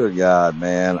mean, good God,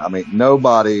 man. I mean,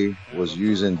 nobody was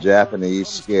using Japanese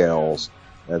scales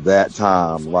at that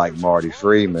time like Marty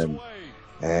Freeman.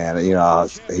 And, you know,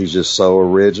 he's just so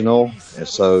original and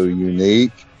so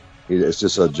unique. It's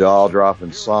just a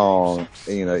jaw-dropping song.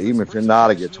 You know, even if you're not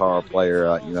a guitar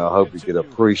player, you know, I hope you could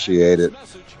appreciate it,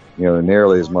 you know,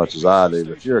 nearly as much as I do.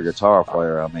 But if you're a guitar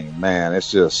player, I mean, man,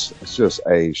 it's just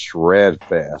a shred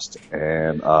fest.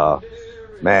 And,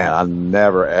 man, I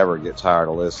never, ever get tired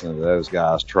of listening to those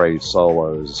guys trade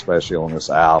solos, especially on this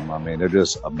album. I mean, they're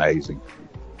just amazing.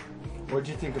 What'd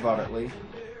you think about it, Lee?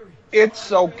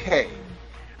 It's okay.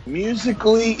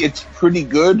 Musically, it's pretty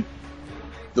good.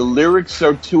 The lyrics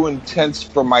are too intense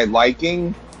for my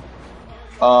liking.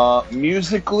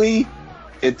 Musically,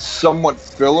 it's somewhat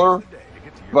filler,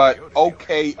 but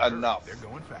okay enough.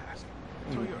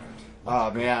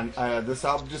 Oh man, this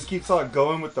album just keeps on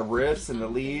going with the riffs and the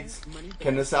leads.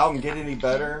 Can this album get any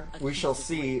better? We shall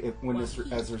see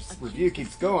as this review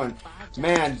keeps going.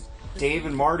 Man, Dave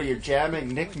and Marty are jamming.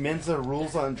 Nick Menza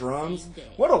rules on drums.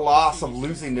 What a loss of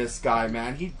losing this guy,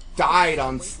 man. He died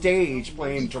on stage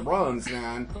playing drums,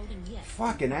 man.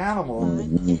 Fucking animal.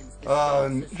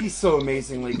 He's so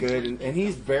amazingly good, and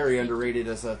he's very underrated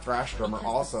as a thrash drummer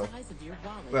also.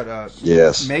 But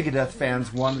yes, Megadeth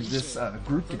fans wanted this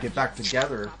group to get back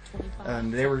together,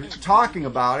 and they were talking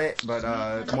about it, but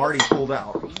Marty pulled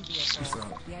out. So,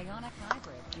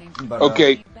 but,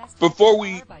 okay, before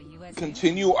we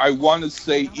continue, I want to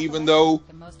say, even though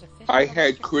I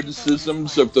had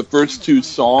criticisms of the first two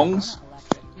songs,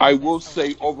 I will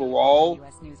say overall,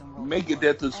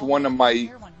 Megadeth is one of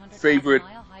my favorite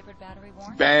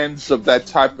bands of that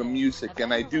type of music,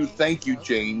 and I do thank you,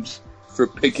 James, for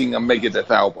picking a Megadeth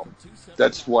album.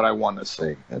 That's what I want to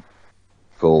say.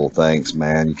 Cool, thanks,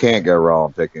 man. You can't go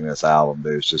wrong picking this album,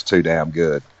 dude. It's just too damn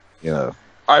good, you know.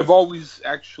 I've always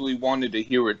actually wanted to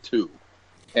hear it too,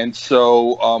 and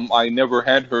so I never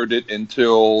had heard it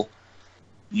until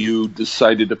you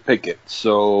decided to pick it.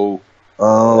 So,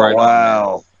 oh right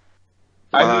wow.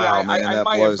 I mean, I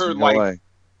might have heard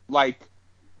like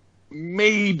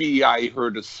maybe I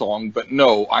heard a song, but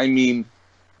no, I mean,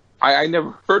 I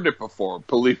never heard it before,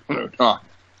 believe it or not.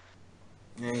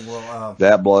 Yeah, well,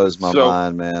 that blows my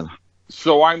mind, man.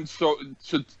 So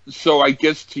so I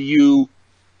guess to you,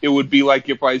 it would be like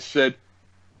if I said,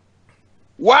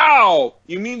 "Wow,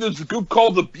 you mean there's a group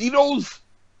called the Beatles?"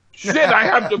 Shit, I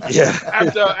have to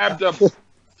have to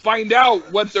find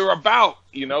out what they're about,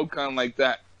 you know, kind of like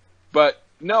that. But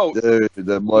no, dude,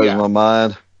 that blows my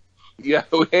mind. Yeah,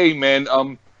 hey man,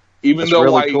 even That's though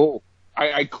really cool.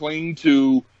 I claim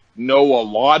to know a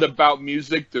lot about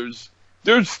music, there's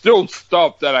still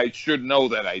stuff that I should know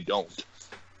that I don't.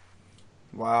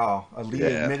 Wow, Ali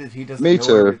admitted he doesn't Me know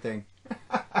too. everything.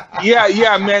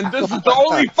 Yeah, man, this is the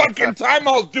only fucking time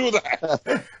I'll do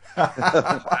that.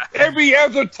 Every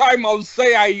other time I'll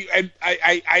say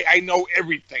I know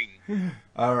everything.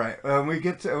 All right, we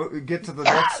get to the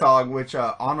next song, which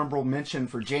honorable mention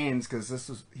for James,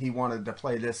 because he wanted to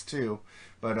play this too,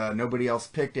 but nobody else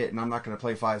picked it, and I'm not going to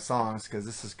play 5 songs because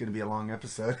this is going to be a long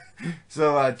episode.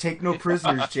 So Take No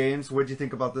Prisoners, James. What'd you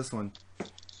think about this one?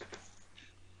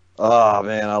 Oh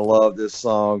man, I love this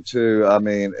song too. I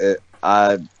mean,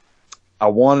 I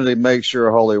wanted to make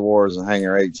sure Holy Wars and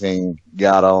Hangar 18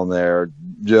 got on there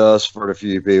just for the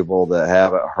few people that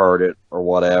haven't heard it or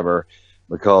whatever,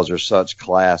 because they're such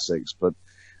classics. But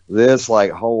this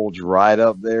like holds right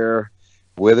up there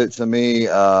with it to me,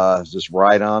 just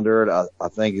right under it. I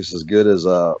think it's as good as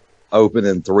a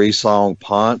opening 3-song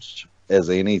punch as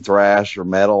any thrash or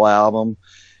metal album.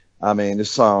 I mean,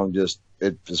 this song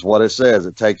it's what it says.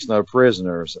 It takes no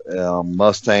prisoners.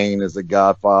 Mustaine is the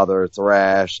godfather of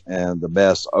thrash and the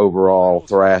best overall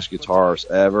thrash guitarist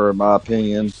ever, in my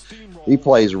opinion. he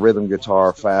plays rhythm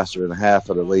guitar faster than half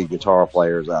of the lead guitar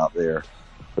players out there.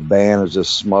 The band is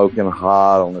just smoking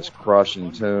hot on this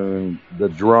crushing tune. The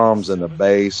drums and the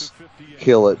bass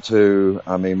kill it too.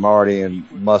 I mean, Marty and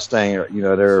Mustang,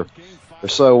 they're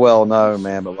so well known,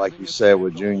 man. But like you said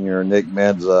with Junior and Nick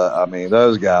Menza, I mean,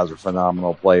 those guys are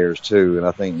phenomenal players too. And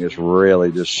I think this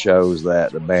really just shows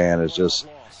that the band is just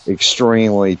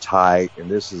extremely tight, and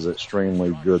this is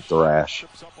extremely good thrash.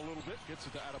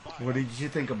 What did you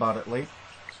think about it, Lee?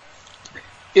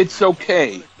 It's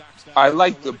okay. I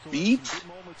like the beat,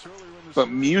 but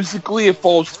musically it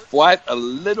falls flat a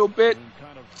little bit.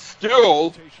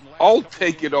 Still, I'll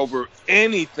take it over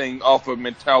anything off of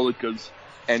Metallica's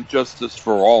And Justice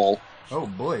for All. Oh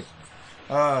boy.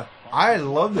 I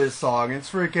love this song.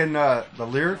 It's freaking, the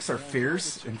lyrics are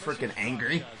fierce and freaking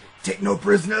angry. Take no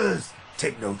prisoners,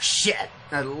 take no shit.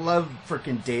 I love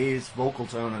freaking Dave's vocal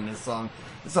tone on this song.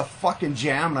 It's a fucking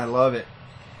jam and I love it.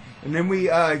 And then we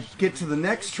get to the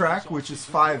next track, which is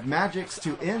Five Magics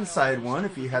to end side one,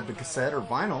 if you had the cassette or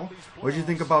vinyl. What did you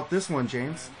think about this one,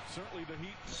 James?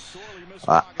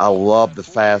 I love the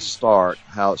fast start,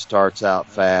 how it starts out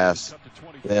fast,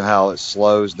 then how it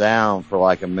slows down for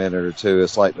like a minute or two.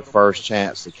 It's like the first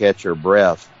chance to catch your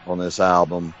breath on this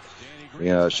album.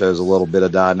 It shows a little bit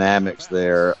of dynamics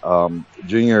there.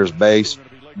 Junior's bass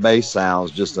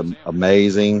sounds just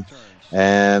amazing.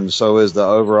 And so is the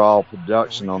overall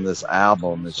production on this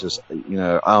album. It's just,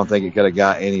 I don't think it could have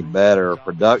got any better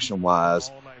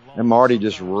production-wise. And Marty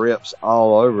just rips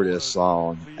all over this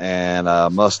song. And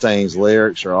Mustang's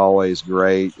lyrics are always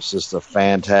great. It's just a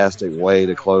fantastic way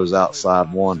to close out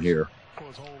side one here.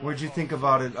 What did you think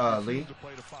about it, Lee?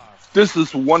 This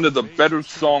is one of the better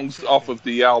songs off of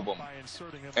the album.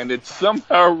 And it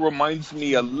somehow reminds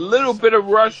me a little bit of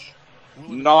Rush.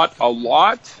 Not a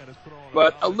lot,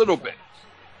 but a little bit.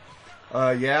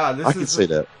 Yeah, I can see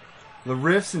that. The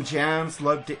riffs and jams,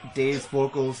 love Dave's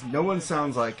vocals. No one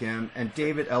sounds like him, and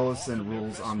David Ellison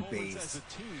rules on bass.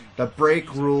 The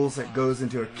break rules. That goes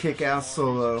into a kick-ass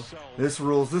solo. This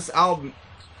rules. This album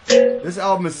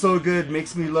is so good,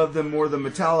 makes me love them more than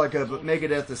Metallica, but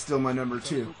Megadeth is still my number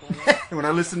 2. When I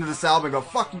listen to this album, I go,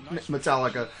 fuck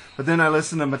Metallica. But then I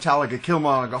listen to Metallica Kill 'Em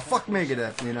All, I go, fuck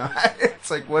Megadeth, It's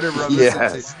like whatever I'm listening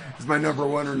to is my number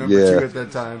 1 or number 2 at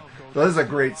that time. So this is a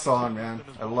great song, man.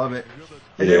 I love it.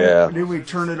 And then we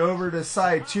turn it over to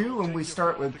side 2, and we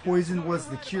start with Poison Was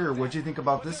the Cure. What'd you think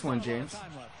about this one, James?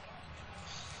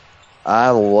 I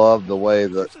love the way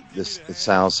that it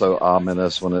sounds so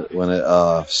ominous when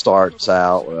it starts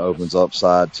out, when it opens up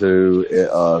side 2.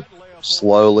 It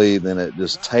slowly, then it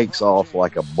just takes off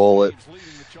like a bullet.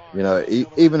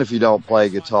 Even if you don't play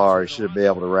guitar, you should be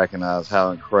able to recognize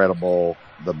how incredible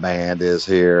the band is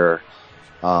here.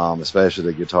 Especially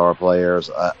the guitar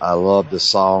players. I love the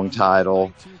song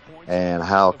title and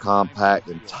how compact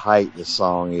and tight the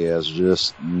song is.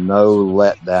 Just no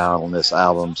letdown on this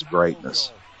album's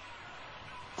greatness.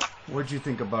 What'd you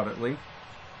think about it, Lee?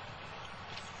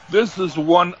 This is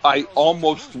one I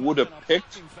almost would have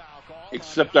picked,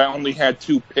 except I only had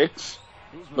 2 picks.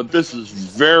 But this is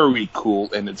very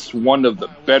cool, and it's one of the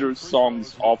better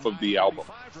songs off of the album.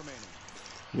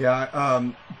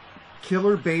 Yeah,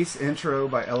 killer bass intro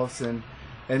by Ellison,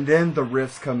 and then the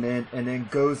riffs come in, and then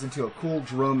goes into a cool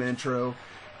drum intro,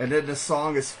 and then the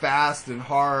song is fast and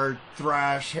hard,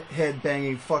 thrash,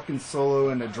 head-banging, fucking solo,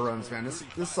 and the drums, man.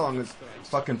 This song is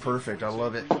fucking perfect. I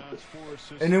love it.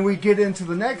 And then we get into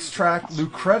the next track,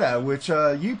 Lucreta, which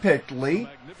you picked, Lee.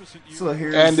 So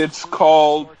here's... And it's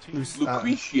called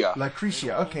Lucretia.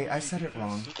 Lucretia. Okay, I said it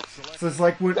wrong. So it's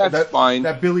like fine.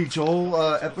 That Billy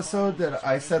Joel episode that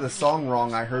I said a song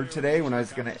wrong I heard today when I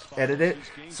was going to edit it.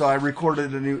 So I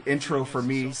recorded a new intro for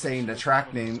me saying the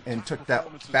track name and took that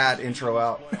bad intro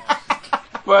out.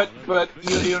 But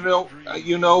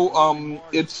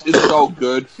it's all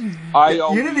good.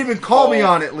 You didn't even call me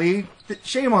on it, Lee.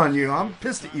 Shame on you. I'm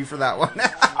pissed at you for that one.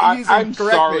 I'm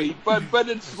sorry, but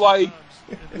it's like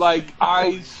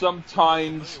I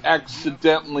sometimes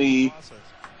accidentally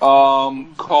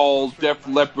call Def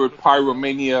Leppard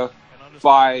Pyromania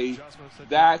by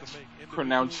that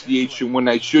pronunciation when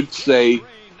I should say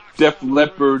Def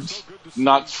Leppard's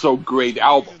not so great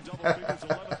album.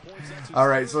 All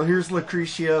right, so here's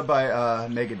Lucretia by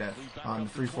Megadeth on the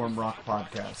Freeform Rock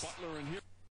Podcast.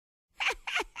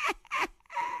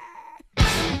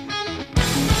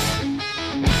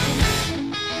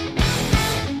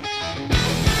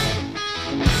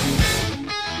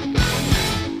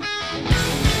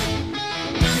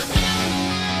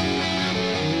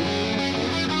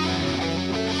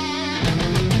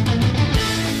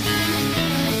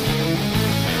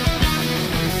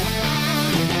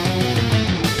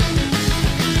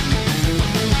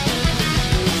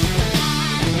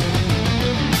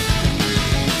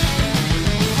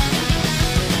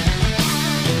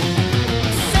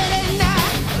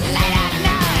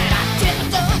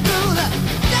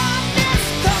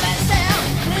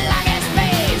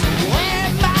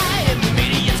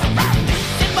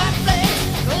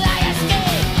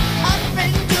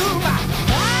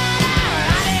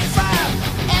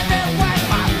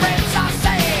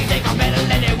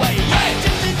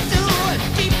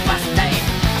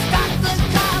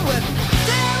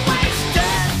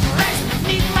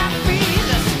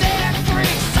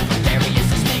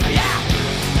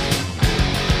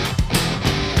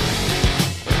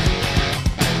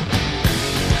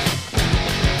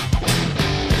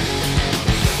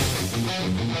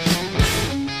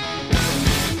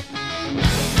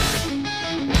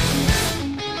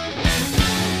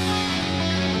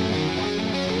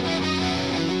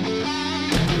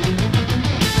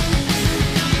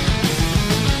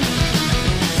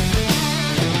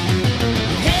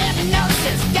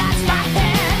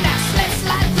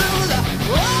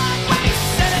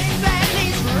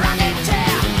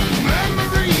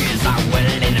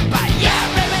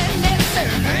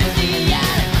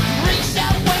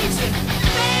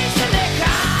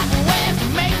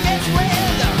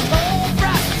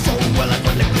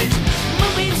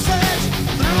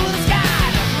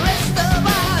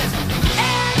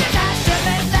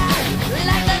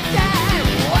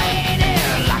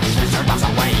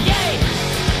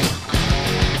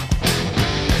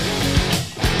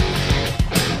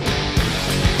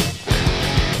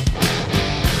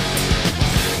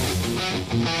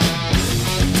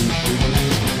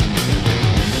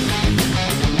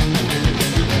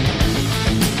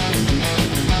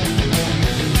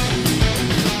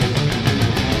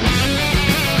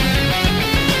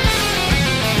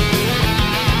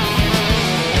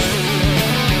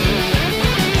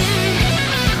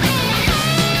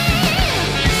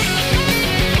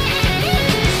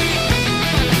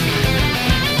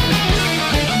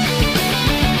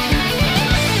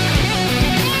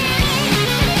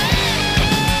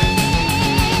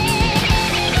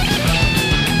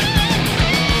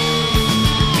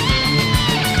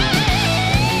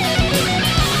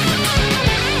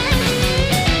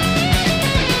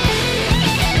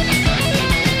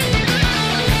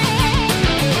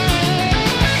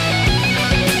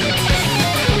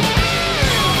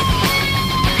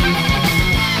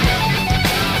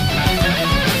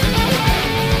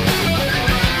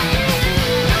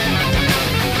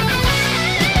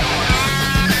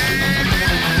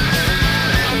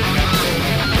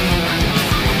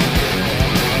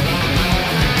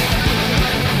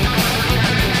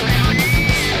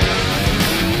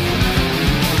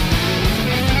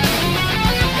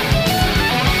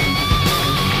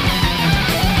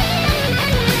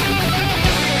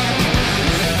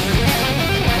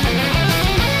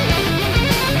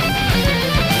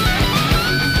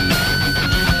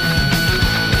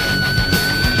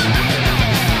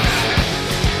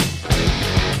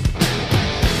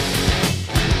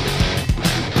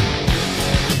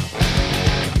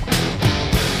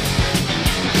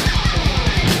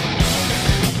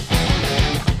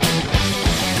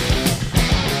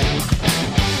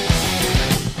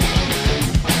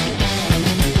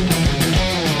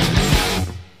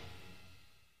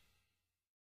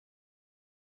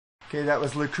 Okay, that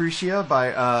was Lucretia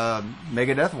by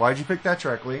Megadeth. Why'd you pick that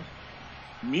track, Lee?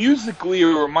 Musically, it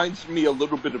reminds me a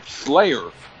little bit of Slayer,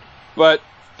 but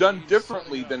done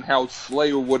differently than how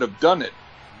Slayer would have done it.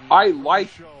 I like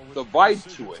the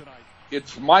vibe to it.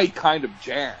 It's my kind of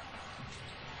jam.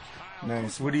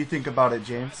 Nice. What do you think about it,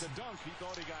 James?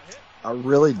 I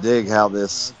really dig how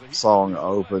this song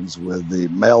opens with the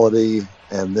melody,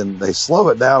 and then they slow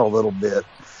it down a little bit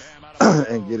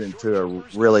and get into a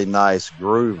really nice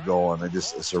groove going.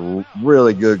 It's a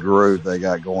really good groove they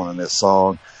got going in this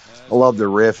song. I love the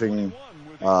riffing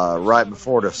right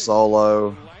before the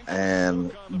solo,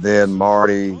 and then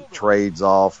Marty trades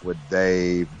off with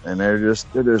Dave, and they're just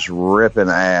ripping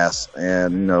ass.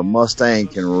 And you know,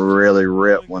 Mustaine can really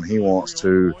rip when he wants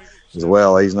to as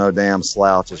well. He's no damn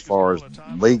slouch as far as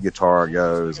lead guitar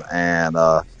goes, and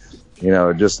you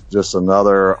know, just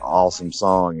another awesome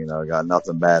song. You know, got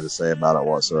nothing bad to say about it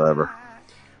whatsoever.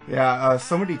 Yeah,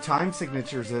 so many time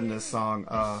signatures in this song.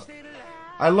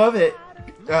 I love it.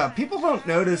 People don't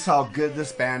notice how good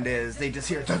this band is. They just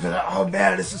hear, oh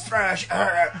man, this is thrash.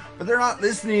 But they're not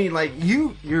listening. Like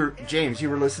you're James, you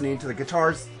were listening to the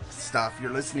guitars stuff.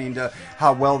 You're listening to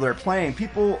how well they're playing.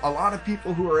 A lot of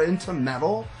people who are into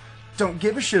metal don't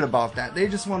give a shit about that. They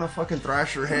just want to fucking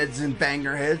thrash their heads and bang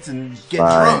their heads and get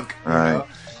drunk. You know?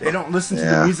 They don't listen to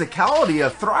the musicality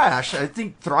of thrash. I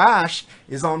think thrash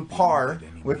is on par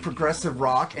with progressive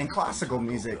rock and classical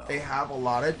music. They have a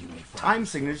lot of time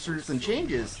signatures and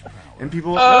changes, and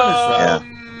people don't notice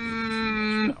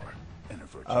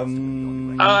that.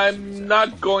 I'm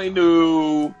not going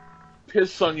to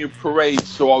piss on your parade,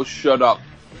 so I'll shut up.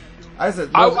 I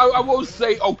will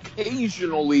say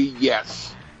occasionally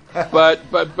yes, but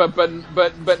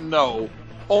no.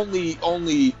 Only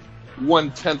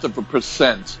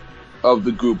 0.1% of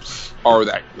the groups are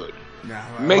that good.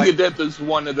 Megadeth is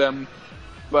one of them,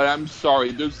 but I'm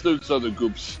sorry, there's other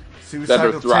groups that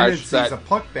are thrash. That a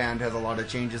punk band has a lot of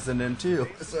changes in them too.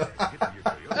 So.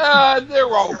 They're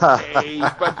okay,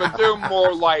 but they're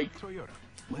more like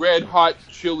Red Hot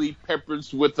Chili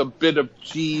Peppers with a bit of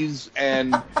cheese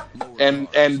and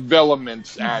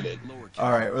velaments added.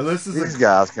 All right, well, these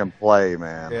guys can play,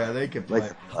 man. Yeah, they can play.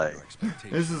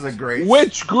 This is a great.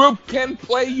 Which group can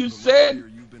play? You said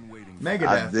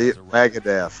Megadeth.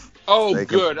 Megadeth. Oh, they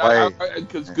good.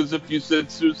 Because if you said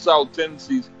Suicidal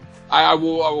Tendencies, I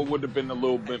would have been a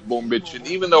little bit more bitching.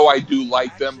 Even though I do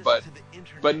like them, but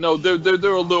no, they're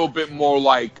a little bit more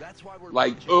like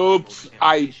oops,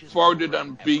 I farted on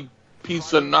a big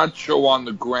piece of nacho on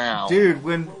the ground. Dude,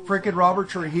 when freaking Robert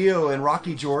Trujillo and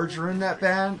Rocky George are in that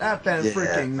band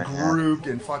freaking grooved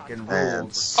and fucking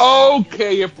ruled.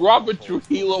 Okay, if Robert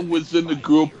Trujillo was in the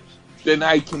group, then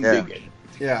I can dig it.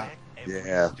 Yeah.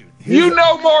 Yeah. You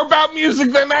know more about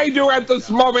music than I do at this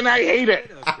moment. I hate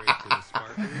it.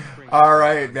 All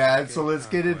right, man. So let's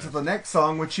get into the next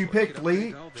song, which you picked,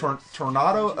 Lee.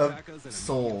 Tornado of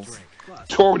Souls.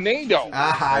 Tornado.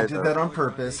 I did that on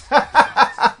purpose.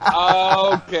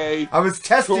 Okay. I was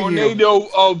testing Tornado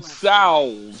of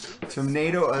Souls.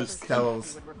 Tornado of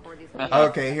Souls.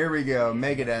 Okay, here we go.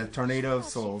 Megadeth, Tornado of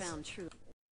Souls.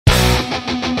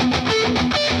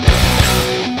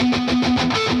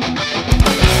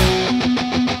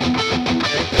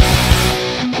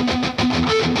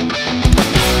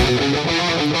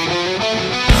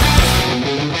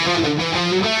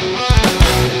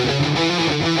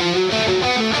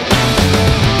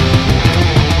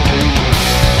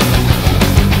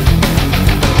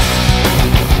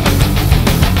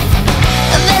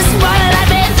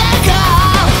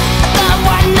 The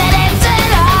one that ends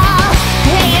it all.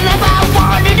 And if I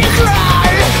wanted to cry,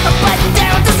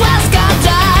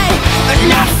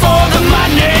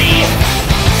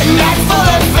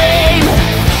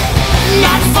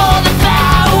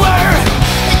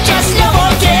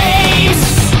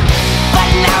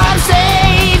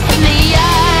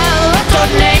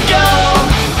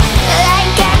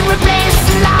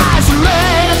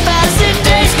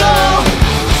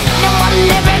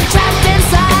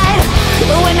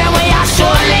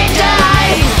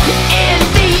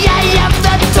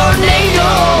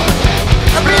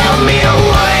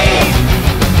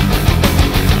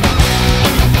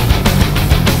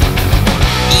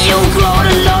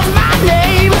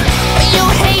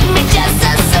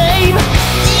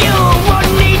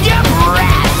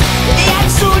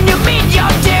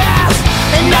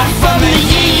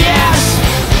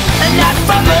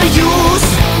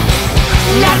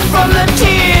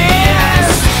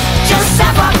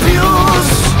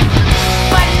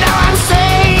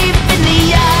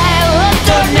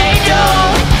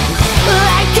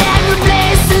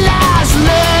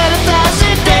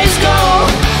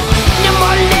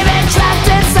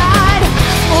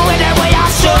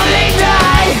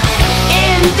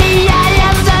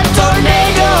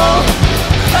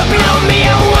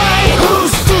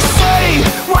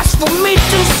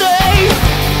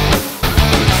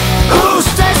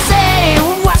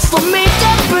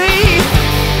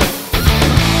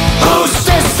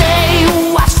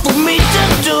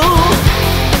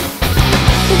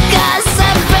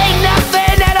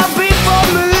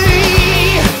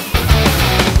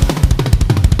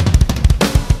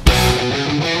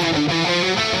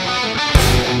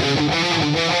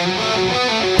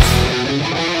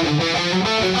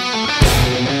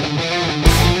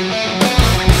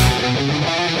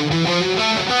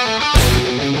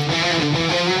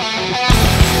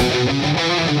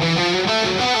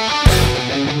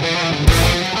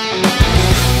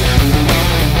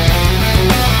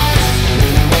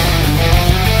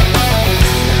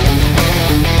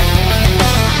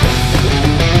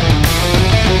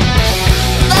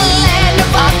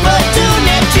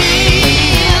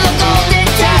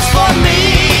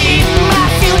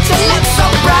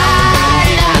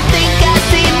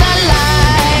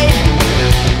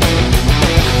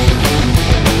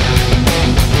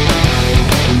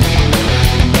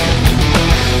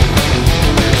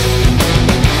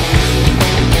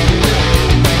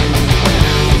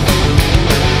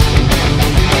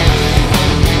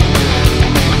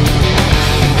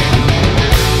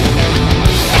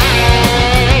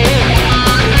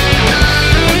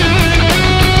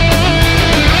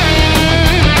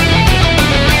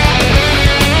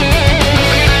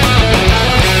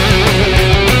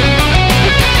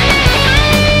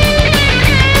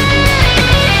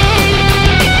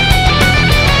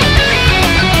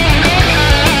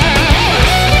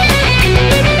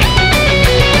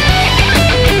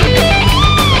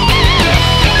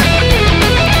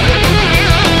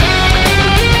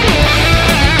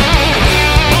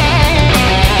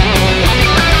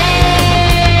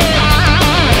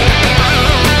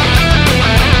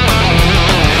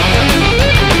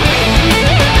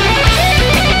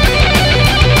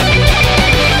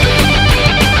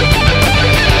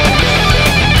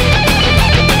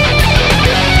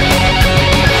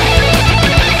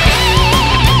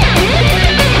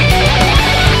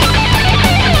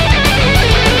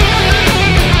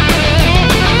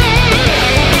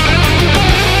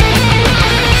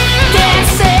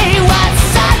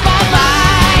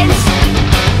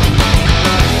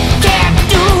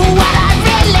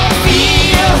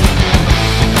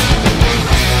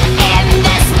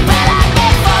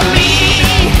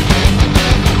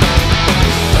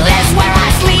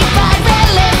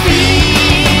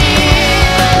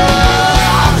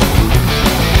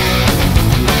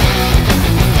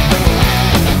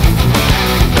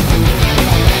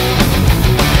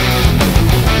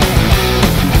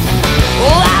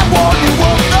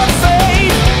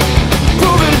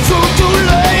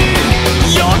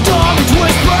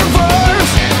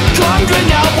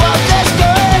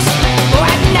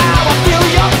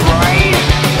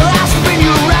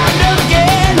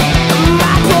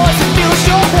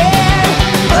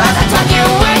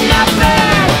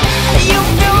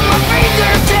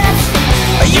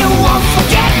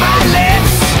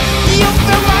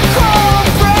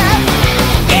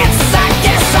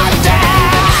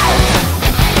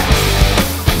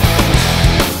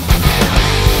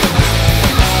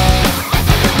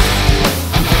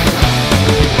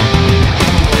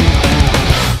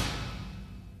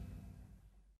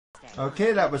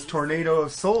 Okay, that was Tornado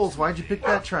of Souls. Why'd you pick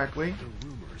that track, Lee?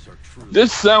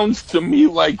 This sounds to me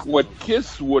like what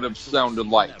Kiss would have sounded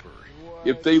like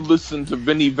if they listened to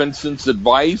Vinnie Vincent's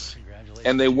advice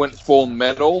and they went full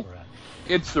metal.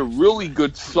 It's a really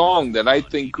good song that I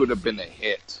think could have been a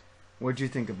hit. What'd you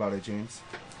think about it, James?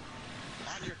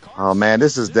 Oh man,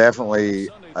 this is definitely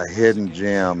a hidden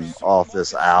gem off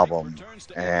this album,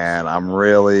 and I'm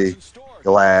really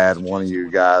glad one of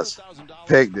you guys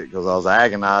picked it, because I was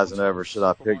agonizing over should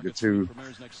I pick the two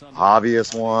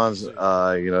obvious ones, that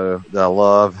I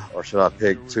love, or should I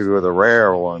pick two of the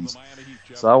rare ones.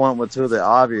 So I went with two of the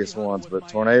obvious ones, but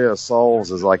Tornado of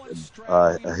Souls is like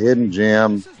a hidden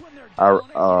gem.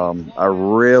 I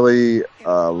really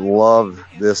love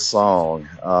this song.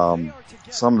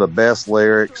 Some of the best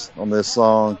lyrics on this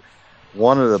song.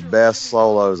 One of the best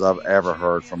solos I've ever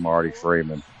heard from Marty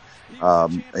Friedman.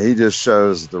 He just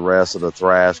shows the rest of the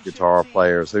thrash guitar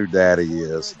players who Daddy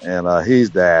is, and he's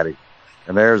Daddy.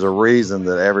 And there's a reason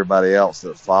that everybody else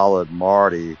that followed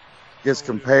Marty gets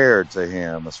compared to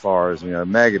him as far as,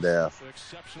 Megadeth,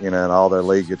 and all their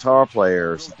lead guitar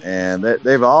players. And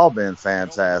they've all been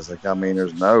fantastic. I mean,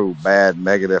 there's no bad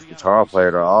Megadeth guitar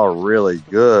player. They're all really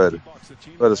good.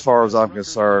 But as far as I'm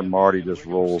concerned, Marty just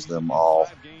rules them all.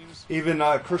 Even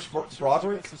Chris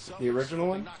Broderick, the original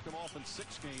one?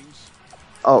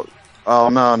 Oh,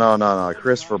 no.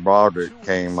 Christopher Broderick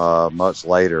came much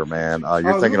later, man.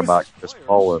 You're thinking about Chris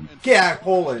Poland. Yeah,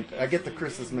 Poland. I get the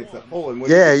Chris's mixed up. Poland.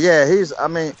 Yeah.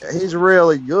 He's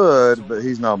really good, but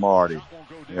he's no Marty.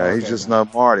 Yeah, he's just no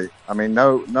Marty. I mean,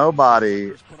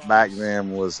 nobody back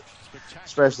then was,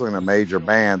 especially in a major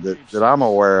band that I'm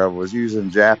aware of, was using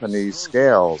Japanese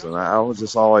scales. And I was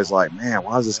just always like, man,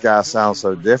 why does this guy sound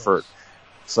so different?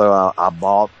 So I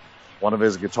bought one of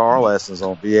his guitar lessons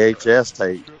on VHS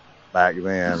tape back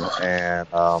then, and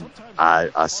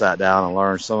I sat down and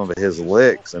learned some of his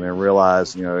licks, and then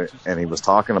realized, and he was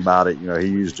talking about it, he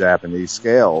used Japanese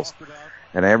scales.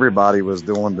 And everybody was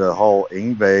doing the whole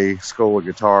Yngwie school of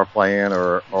guitar playing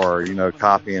or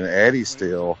copying Eddie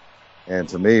still. And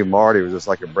to me, Marty was just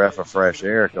like a breath of fresh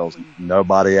air, because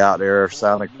nobody out there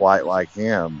sounded quite like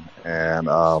him. And,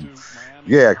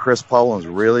 Chris Poland's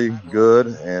really good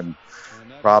and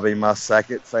probably my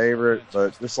second favorite.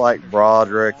 But just like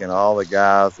Broderick and all the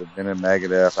guys that have been in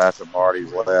Megadeth after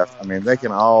Marty's left, I mean, they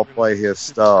can all play his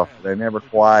stuff. They never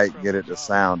quite get it to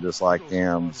sound just like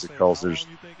him, because there's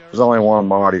only one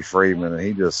Marty Friedman,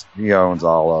 and he owns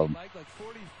all of them.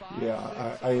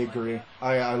 Yeah, I agree.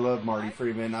 I love Marty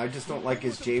Friedman. I just don't like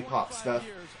his J-pop stuff,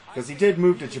 because he did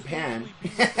move to Japan.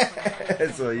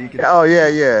 So you can. Oh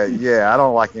yeah. I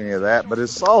don't like any of that, but his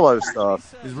solo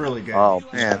stuff is really good. Oh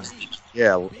man,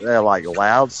 yeah, they're like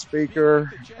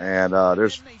Loudspeaker, and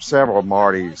there's several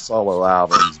Marty solo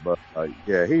albums, but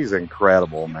he's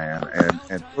incredible, man,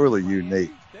 and truly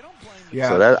unique. Yeah.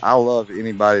 So I love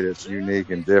anybody that's unique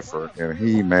and different, and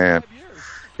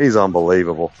he's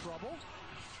unbelievable.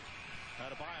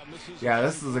 Yeah,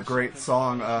 this is a great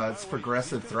song. It's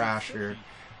progressive thrash here.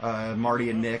 Marty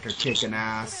and Nick are kicking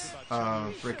ass.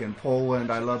 Freaking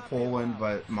Poland, I love Poland,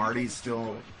 but Marty's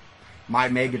still my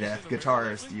Megadeth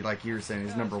guitarist. Like you were saying,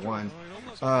 he's number one.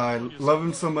 I love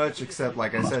him so much, except,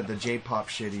 like I said, the J-pop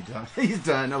shit he's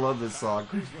done. I love this song.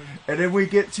 And then we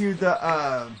get to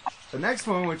the next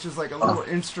one, which is like a little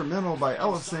instrumental by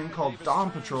Ellefson called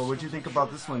Dawn Patrol. What'd you think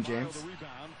about this one, James?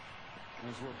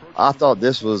 I thought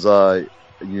this was a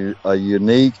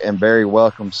unique and very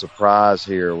welcome surprise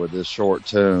here with this short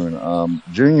tune.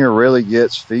 Junior really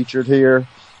gets featured here.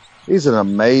 He's an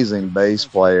amazing bass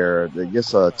player that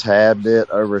gets a tad bit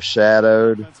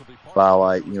overshadowed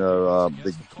by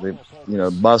the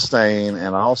Mustaine,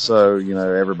 and also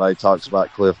everybody talks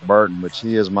about Cliff Burton, which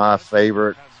he is my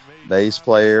favorite bass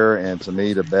player and to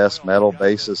me the best metal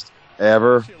bassist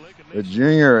ever. But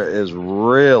Junior is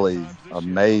really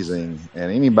amazing, and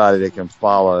anybody that can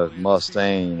follow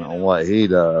Mustaine on what he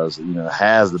does,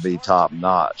 has to be top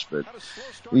notch. But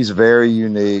he's very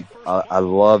unique. I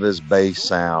love his bass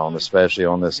sound, especially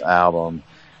on this album.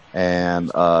 And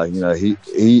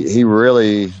he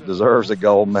really deserves a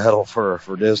gold medal for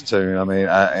this tune. I mean,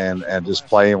 and just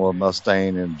playing with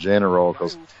Mustaine in general,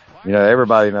 because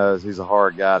everybody knows he's a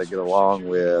hard guy to get along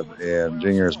with, and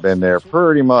Junior's been there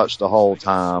pretty much the whole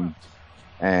time.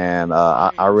 And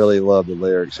I really love the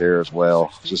lyrics here as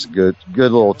well. It's just a good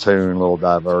little tune, little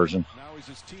diversion.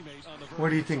 What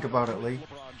do you think about it, Lee?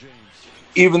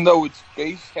 Even though it's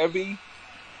bass heavy,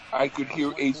 I could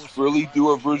hear Ace Frehley do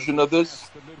a version of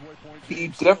this. He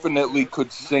definitely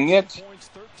could sing it.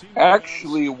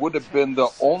 Actually, it would have been the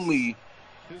only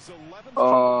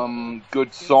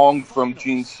good song from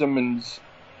Gene Simmons'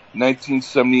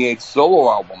 1978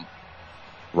 solo album.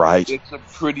 Right. It's a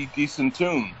pretty decent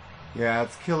tune. Yeah,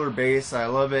 it's killer bass. I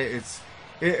love it.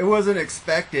 It wasn't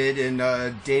expected, and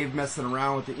Dave messing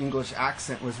around with the English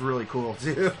accent was really cool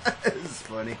too. It's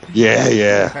funny.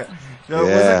 Yeah. No,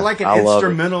 it wasn't like an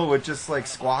instrumental with just like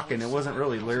squawking. It wasn't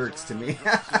really lyrics to me.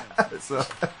 So.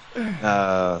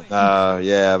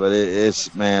 Yeah, but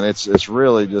it's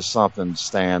really just something to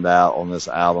stand out on this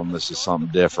album. This is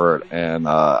something different, and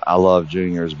I love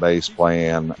Junior's bass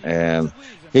playing, and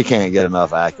he can't get enough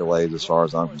accolades as far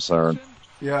as I'm concerned.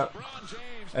 Yeah.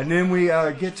 And then we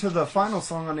get to the final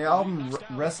song on the album,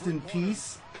 Rest in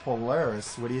Peace,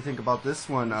 Polaris. What do you think about this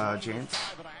one, James?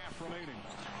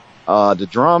 The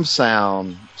drums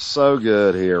sound so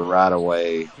good here right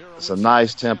away. It's a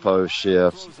nice tempo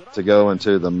shift to go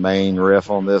into the main riff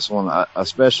on this one. I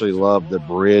especially love the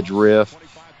bridge riff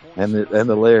and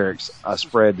the lyrics. I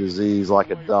spread disease like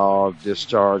a dog,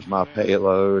 discharge my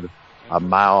payload. A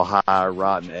mile-high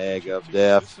rotten egg of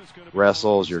death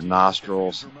wrestles your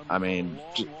nostrils. I mean,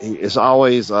 it's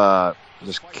always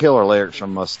just killer lyrics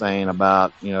from Mustaine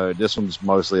about, this one's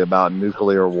mostly about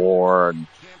nuclear war and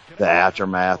the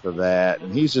aftermath of that.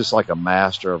 And he's just like a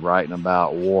master of writing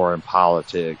about war and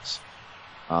politics.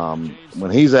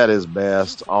 When he's at his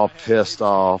best, all pissed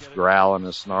off, growling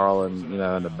and snarling,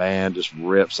 and the band just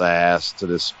rips ass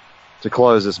to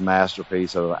close this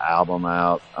masterpiece of the album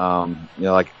out.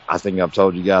 Like I think I've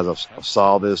told you guys, I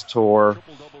saw this tour,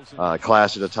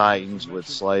 Clash of the Titans with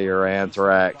Slayer,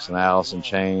 Anthrax, and Alice in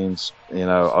Chains,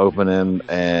 opening,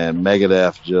 and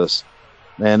Megadeth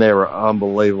they were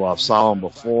unbelievable. I've saw them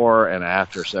before and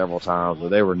after several times, but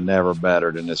they were never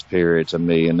better than this period to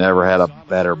me, and never had a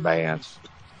better band.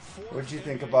 What'd you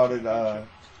think about it,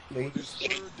 Lee?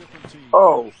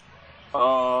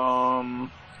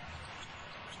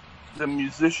 The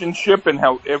musicianship and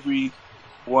how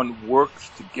everyone works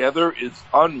together is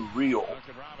unreal.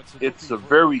 It's a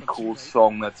very cool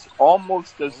song that's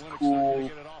almost as cool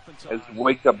as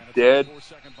Wake Up Dead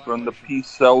from the Peace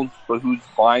Sells But Who's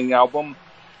Buying album.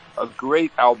 A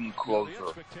great album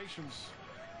closer.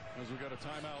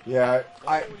 Yeah,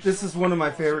 this is one of my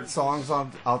favorite songs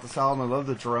out this album. I love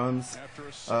the drums.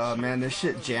 Man, this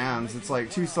shit jams. It's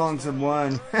like 2 songs in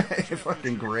one.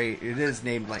 Fucking great. It is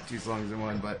named like 2 songs in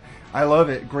one, but I love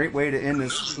it. Great way to end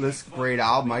this great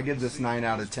album. I give this 9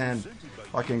 out of 10.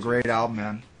 Fucking great album,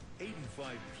 man.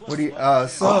 What do you,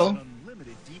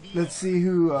 let's see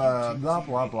who, blah,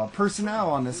 blah, blah.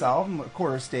 Personnel on this album, of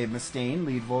course, Dave Mustaine,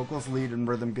 lead vocals, lead and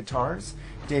rhythm guitars.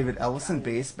 David Ellison,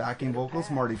 bass, backing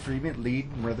vocals. Marty Friedman, lead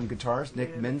and rhythm guitars.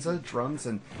 Nick Menza, drums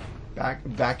and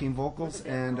backing vocals.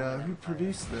 And who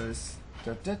produced this?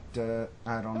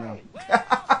 I don't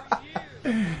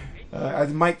know.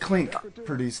 Mike Klink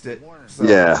produced it. So.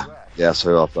 Yeah, that's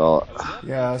who I thought.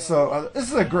 Yeah, so this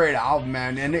is a great album,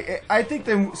 man. And I think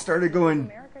they started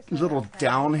going a little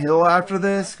downhill after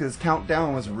this, because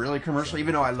Countdown was really commercial.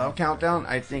 Even though I love Countdown,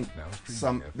 I think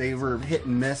they were hit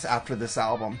and miss after this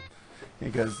album,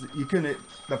 because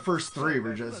the first 3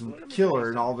 were just killer,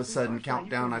 and all of a sudden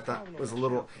Countdown I thought was a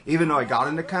little, even though I got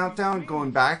into Countdown,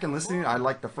 going back and listening, I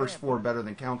liked the first 4 better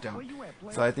than Countdown.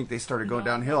 So I think they started going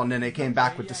downhill, and then they came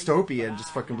back with Dystopia and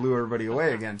just fucking blew everybody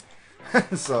away again.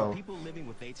 So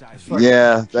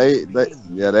yeah, they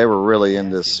were really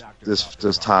in this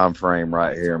time frame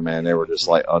right here, man. They were just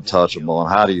like untouchable. And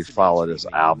how do you follow this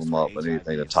album up with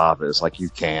anything to top it? It's like you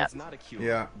can't.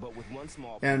 Yeah.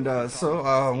 And so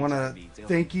I want to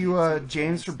thank you,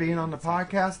 James, for being on the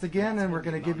podcast again. And we're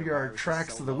going to give you our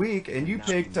tracks of the week. And you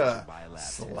picked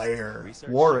Slayer,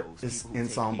 War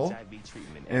Ensemble,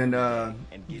 and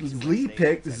Lee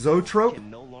picked Zoetrope,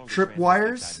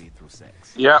 Tripwires.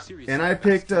 Yeah. And I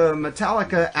picked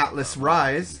Metallica, Atlas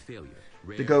Rise,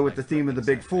 to go with the theme of the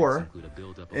Big Four.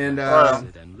 And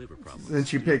then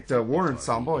she picked War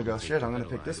Ensemble. I go, shit, I'm going to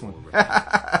pick this one.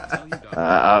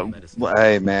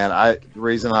 Hey, man, the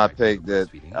reason I picked it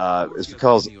is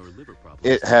because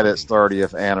it had its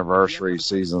 30th anniversary.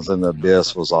 Seasons in the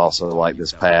Abyss was also like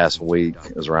this past week.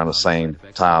 It was around the same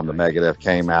time the Megadeth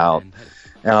came out.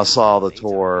 And I saw the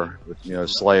tour,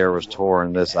 Slayer was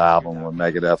touring this album when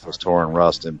Megadeth was touring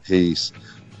Rust in Peace.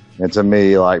 And to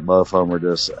me, like, both of them were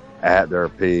just at their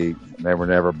peak. They were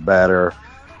never better.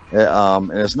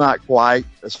 And it's not quite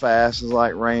as fast as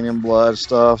like Rain and Blood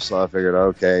stuff. So I figured,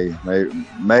 okay,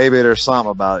 maybe there's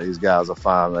something about these guys I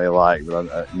find they like.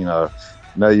 But, I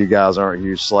know you guys aren't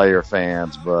huge Slayer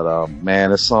fans, but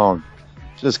man, this song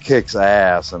just kicks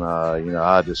ass, and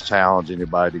I just challenge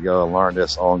anybody to go and learn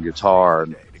this on guitar,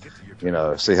 and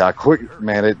see how quick,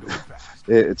 man.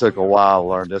 It took a while to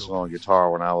learn this one on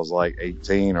guitar when I was like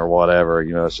 18 or whatever.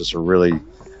 It's just a really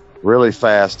really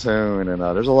fast tune, and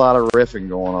there's a lot of riffing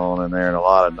going on in there and a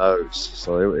lot of notes.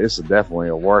 So it's definitely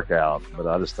a workout, but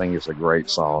I just think it's a great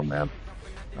song, man.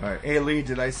 All right. Hey, Lee,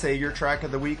 did I say your track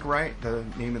of the week right? The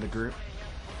name of the group?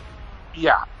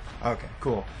 Yeah. Okay,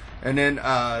 cool. And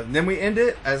then we end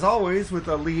it, as always, with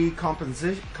a Lee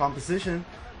composition,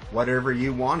 Whatever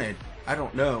You Wanted. I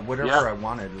don't know. Whatever I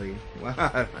wanted, Lee.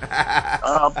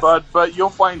 But you'll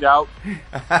find out.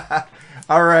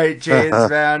 All right, James,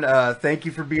 man. Thank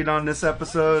you for being on this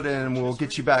episode, and we'll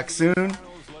get you back soon.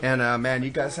 And, man, you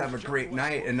guys have a great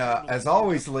night. And, as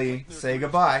always, Lee, say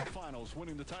goodbye.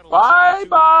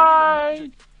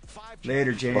 Bye-bye.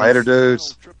 Later, James. Later,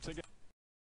 dudes.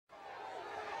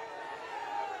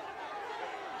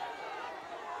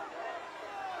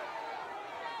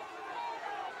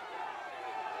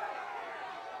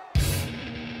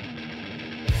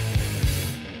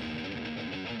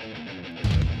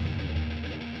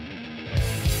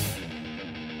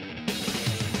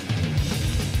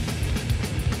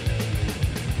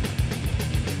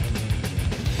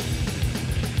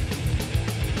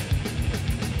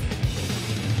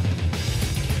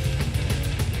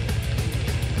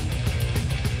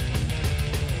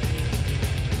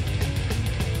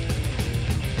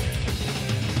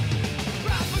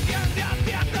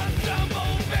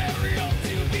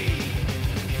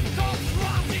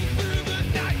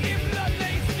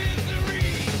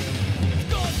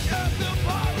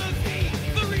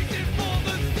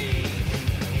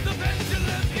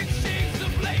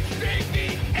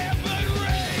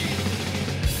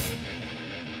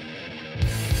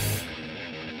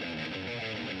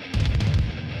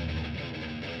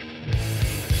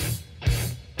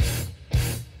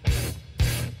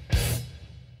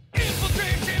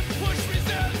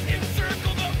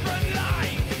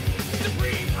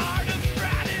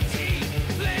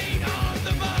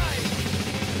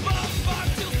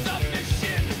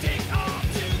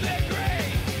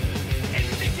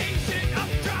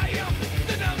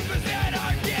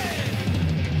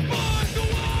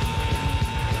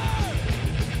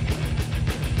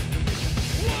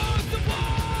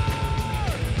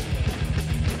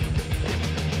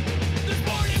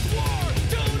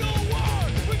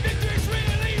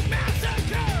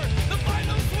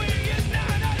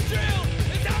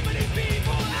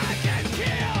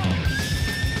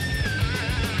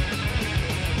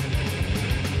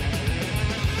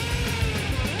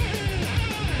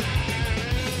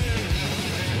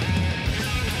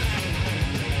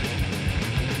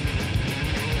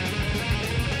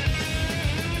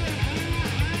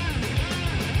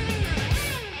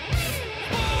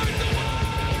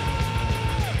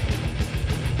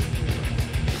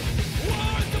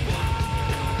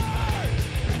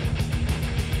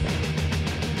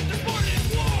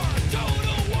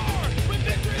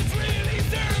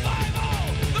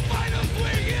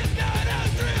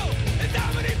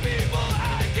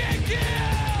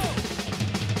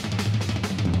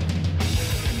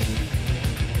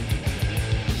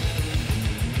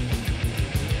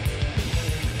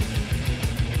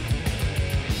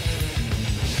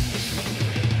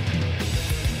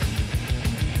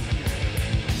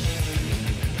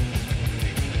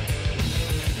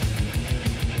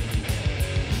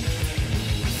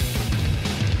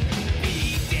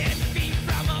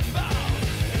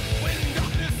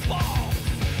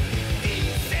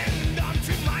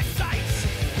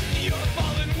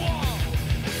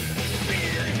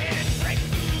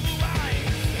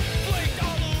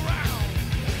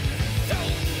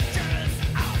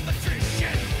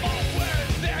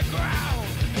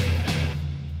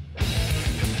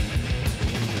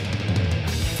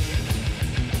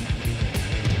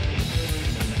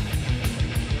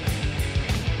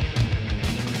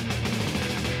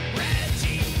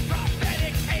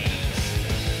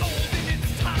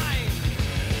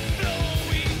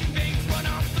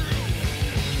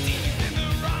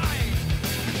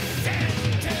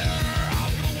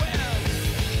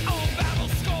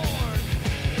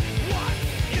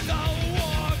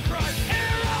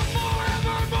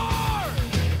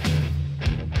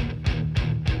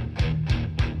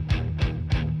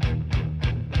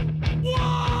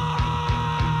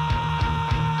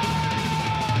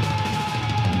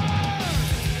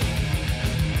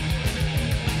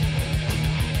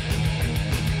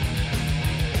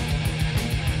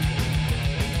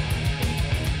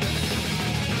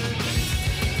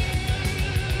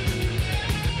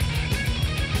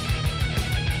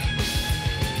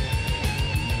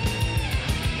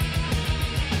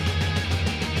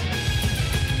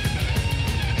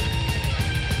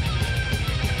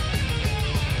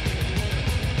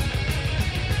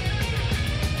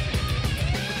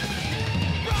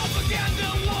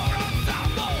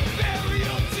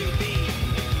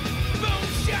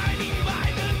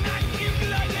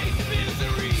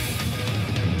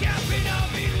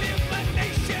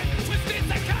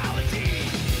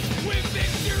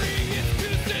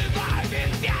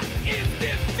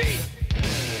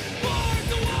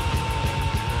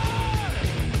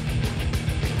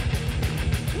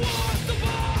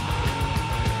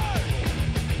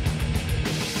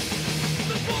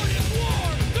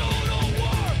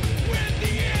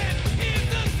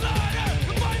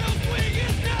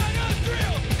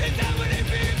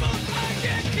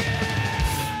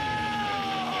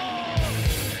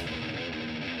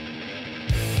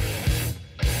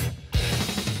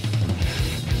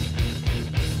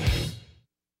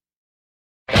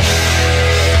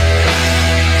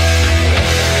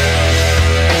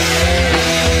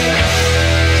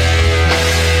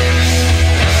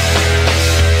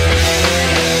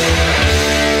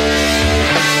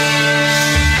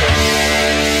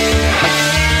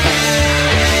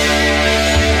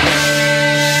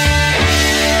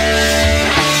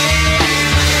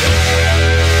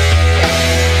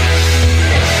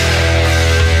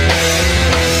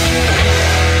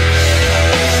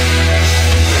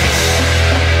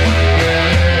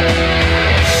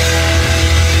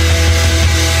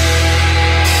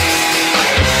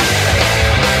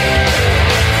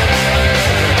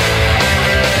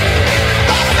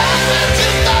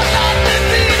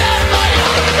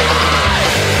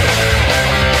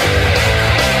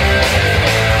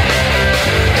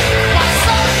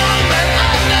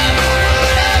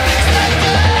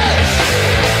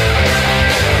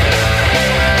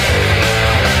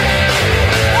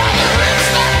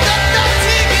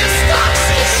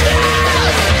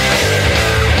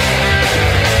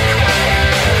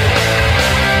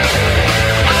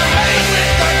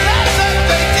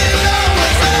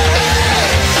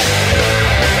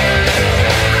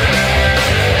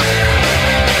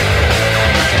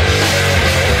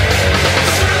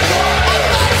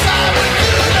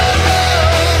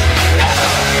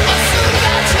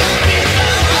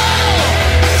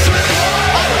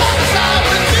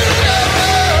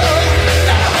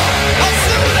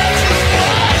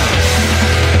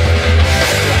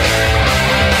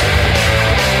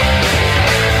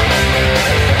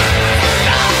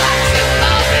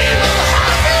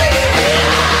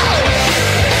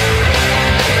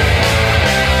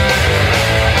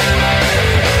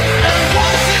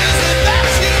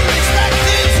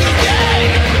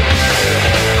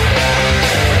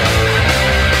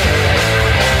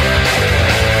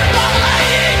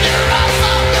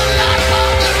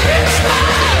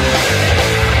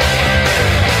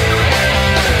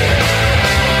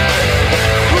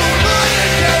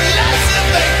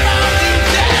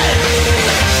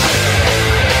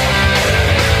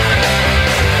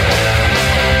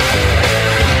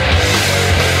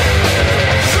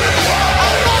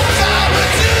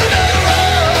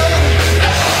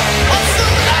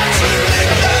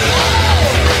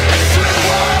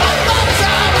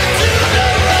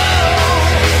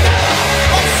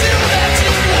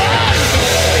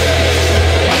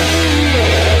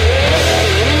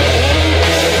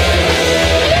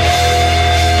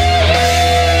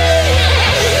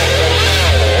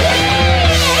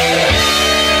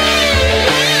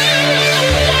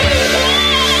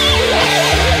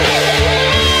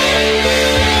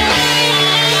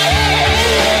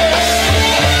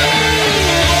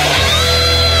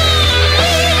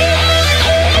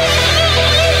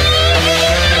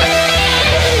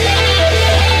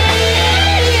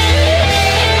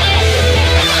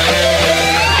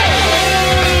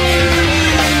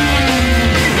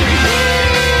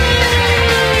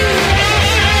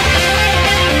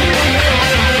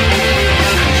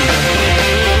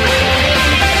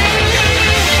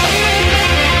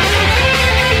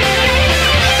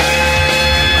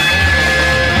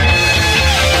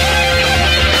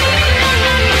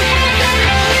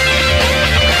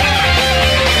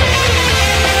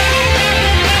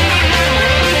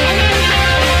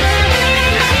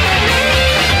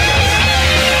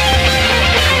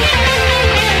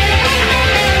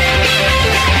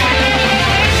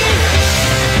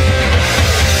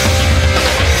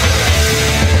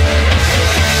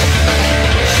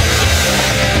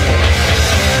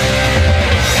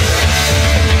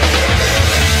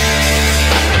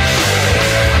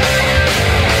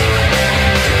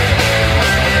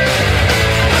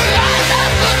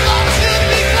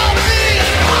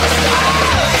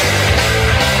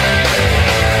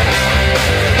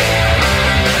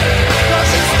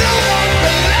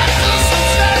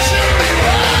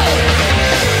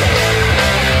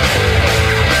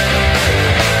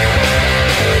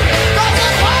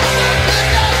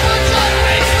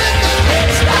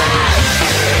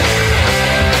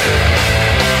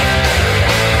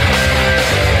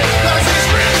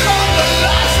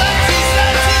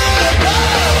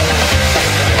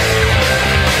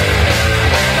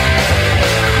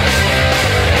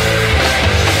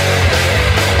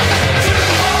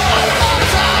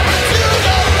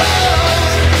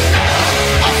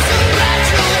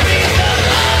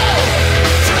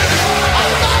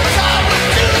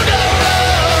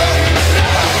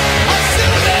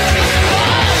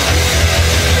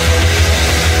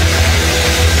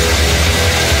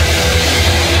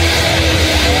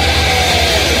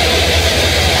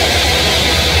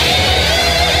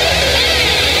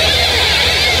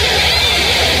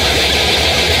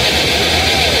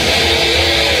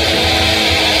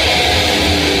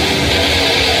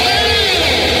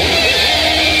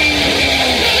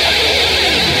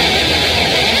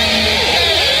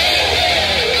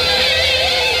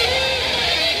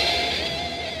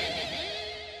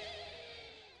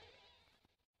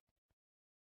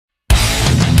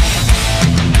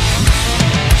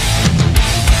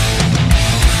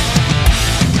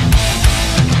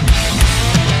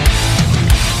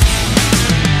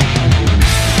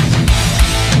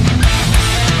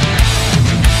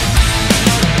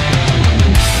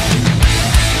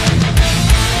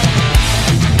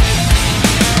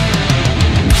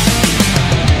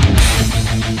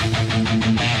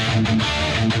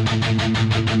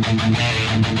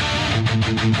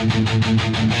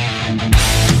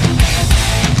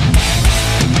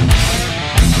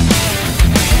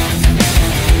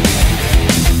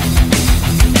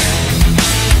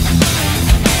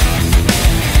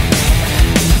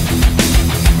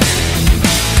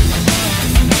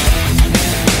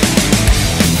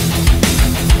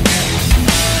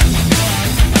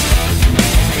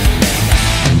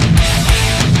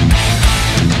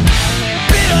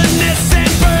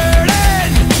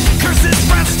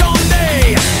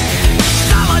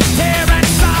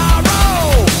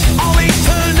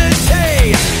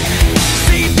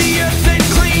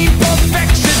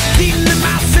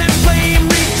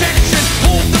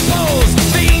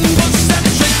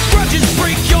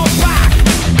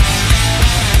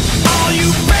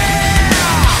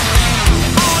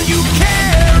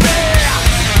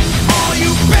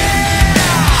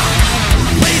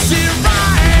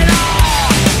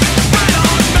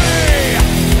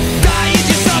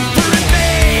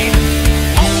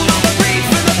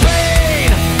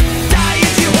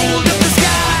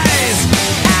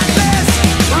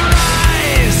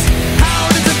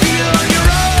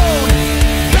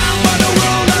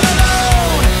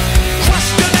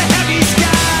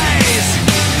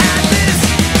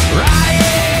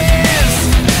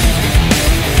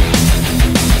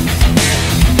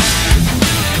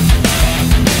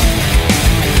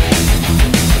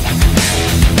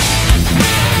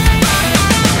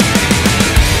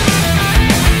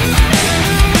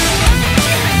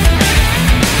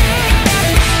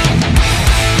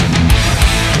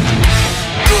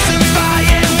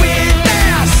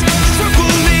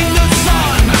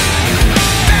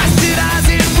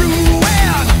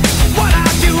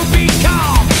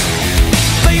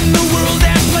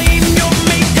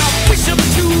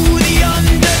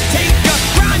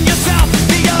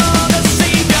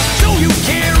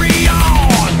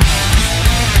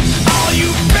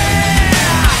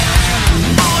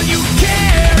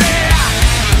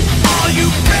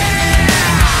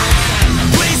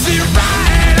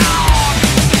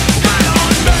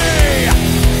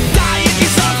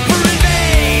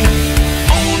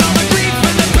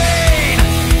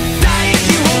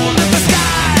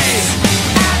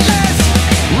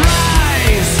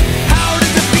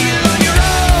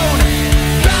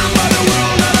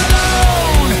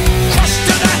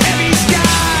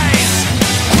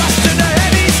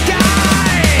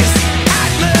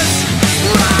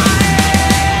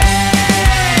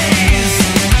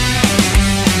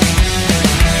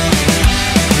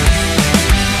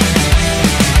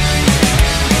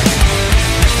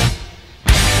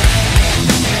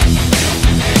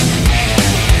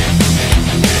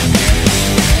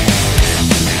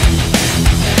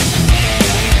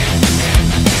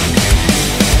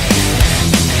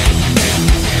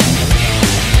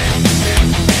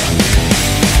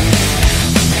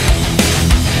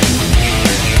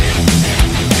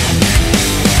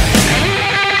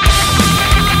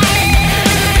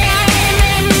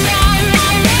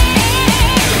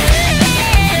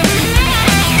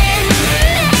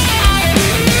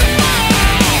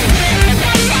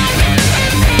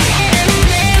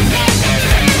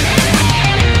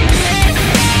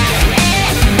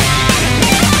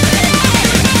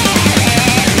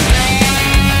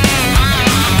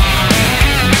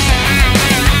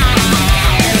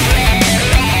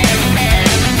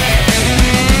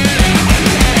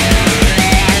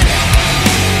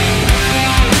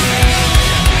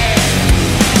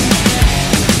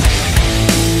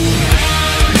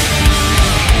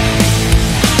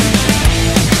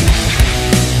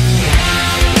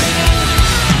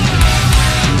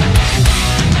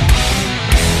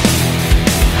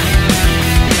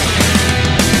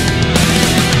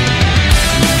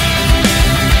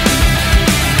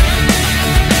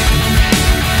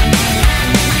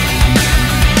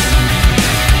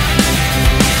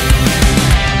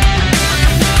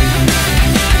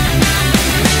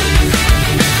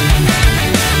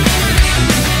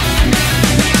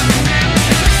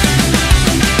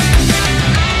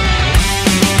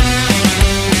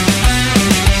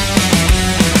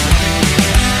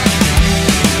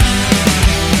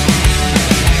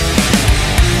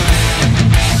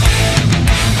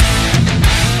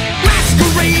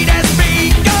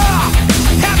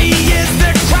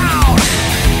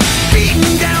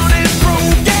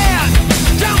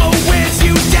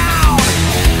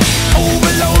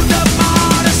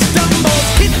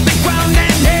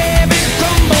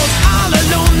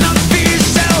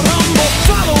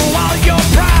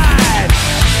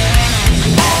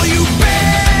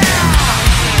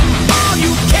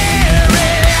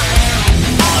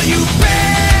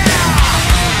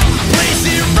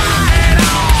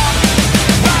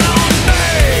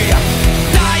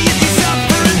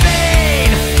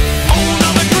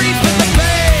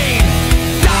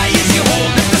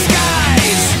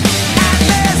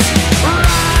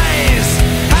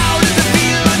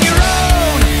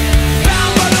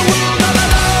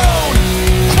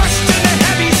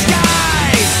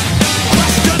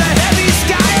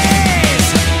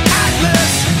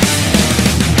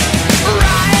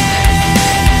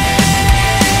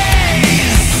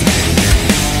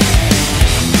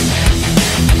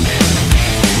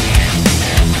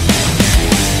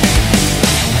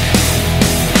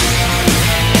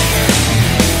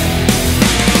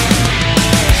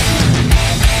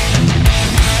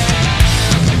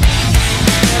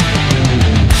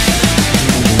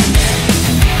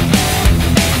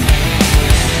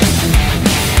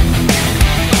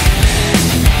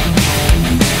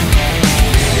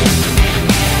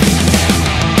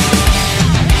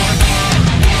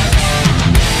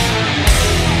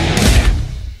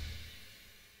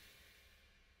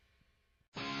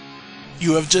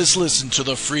 You have just listened to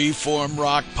the Freeform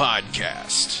Rock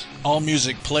Podcast. All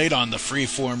music played on the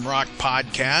Freeform Rock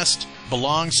Podcast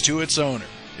belongs to its owner.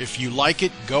 If you like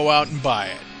it, go out and buy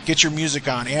it. Get your music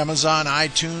on Amazon,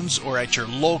 iTunes, or at your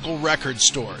local record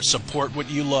store. Support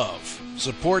what you love.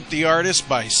 Support the artist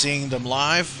by seeing them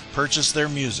live. Purchase their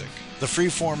music. The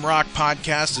Freeform Rock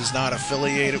Podcast is not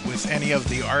affiliated with any of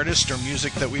the artists or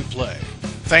music that we play.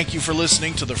 Thank you for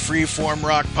listening to the Freeform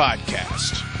Rock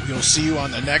Podcast. We'll see you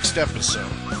on the next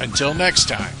episode. Until next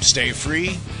time, stay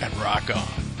free and rock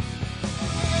on.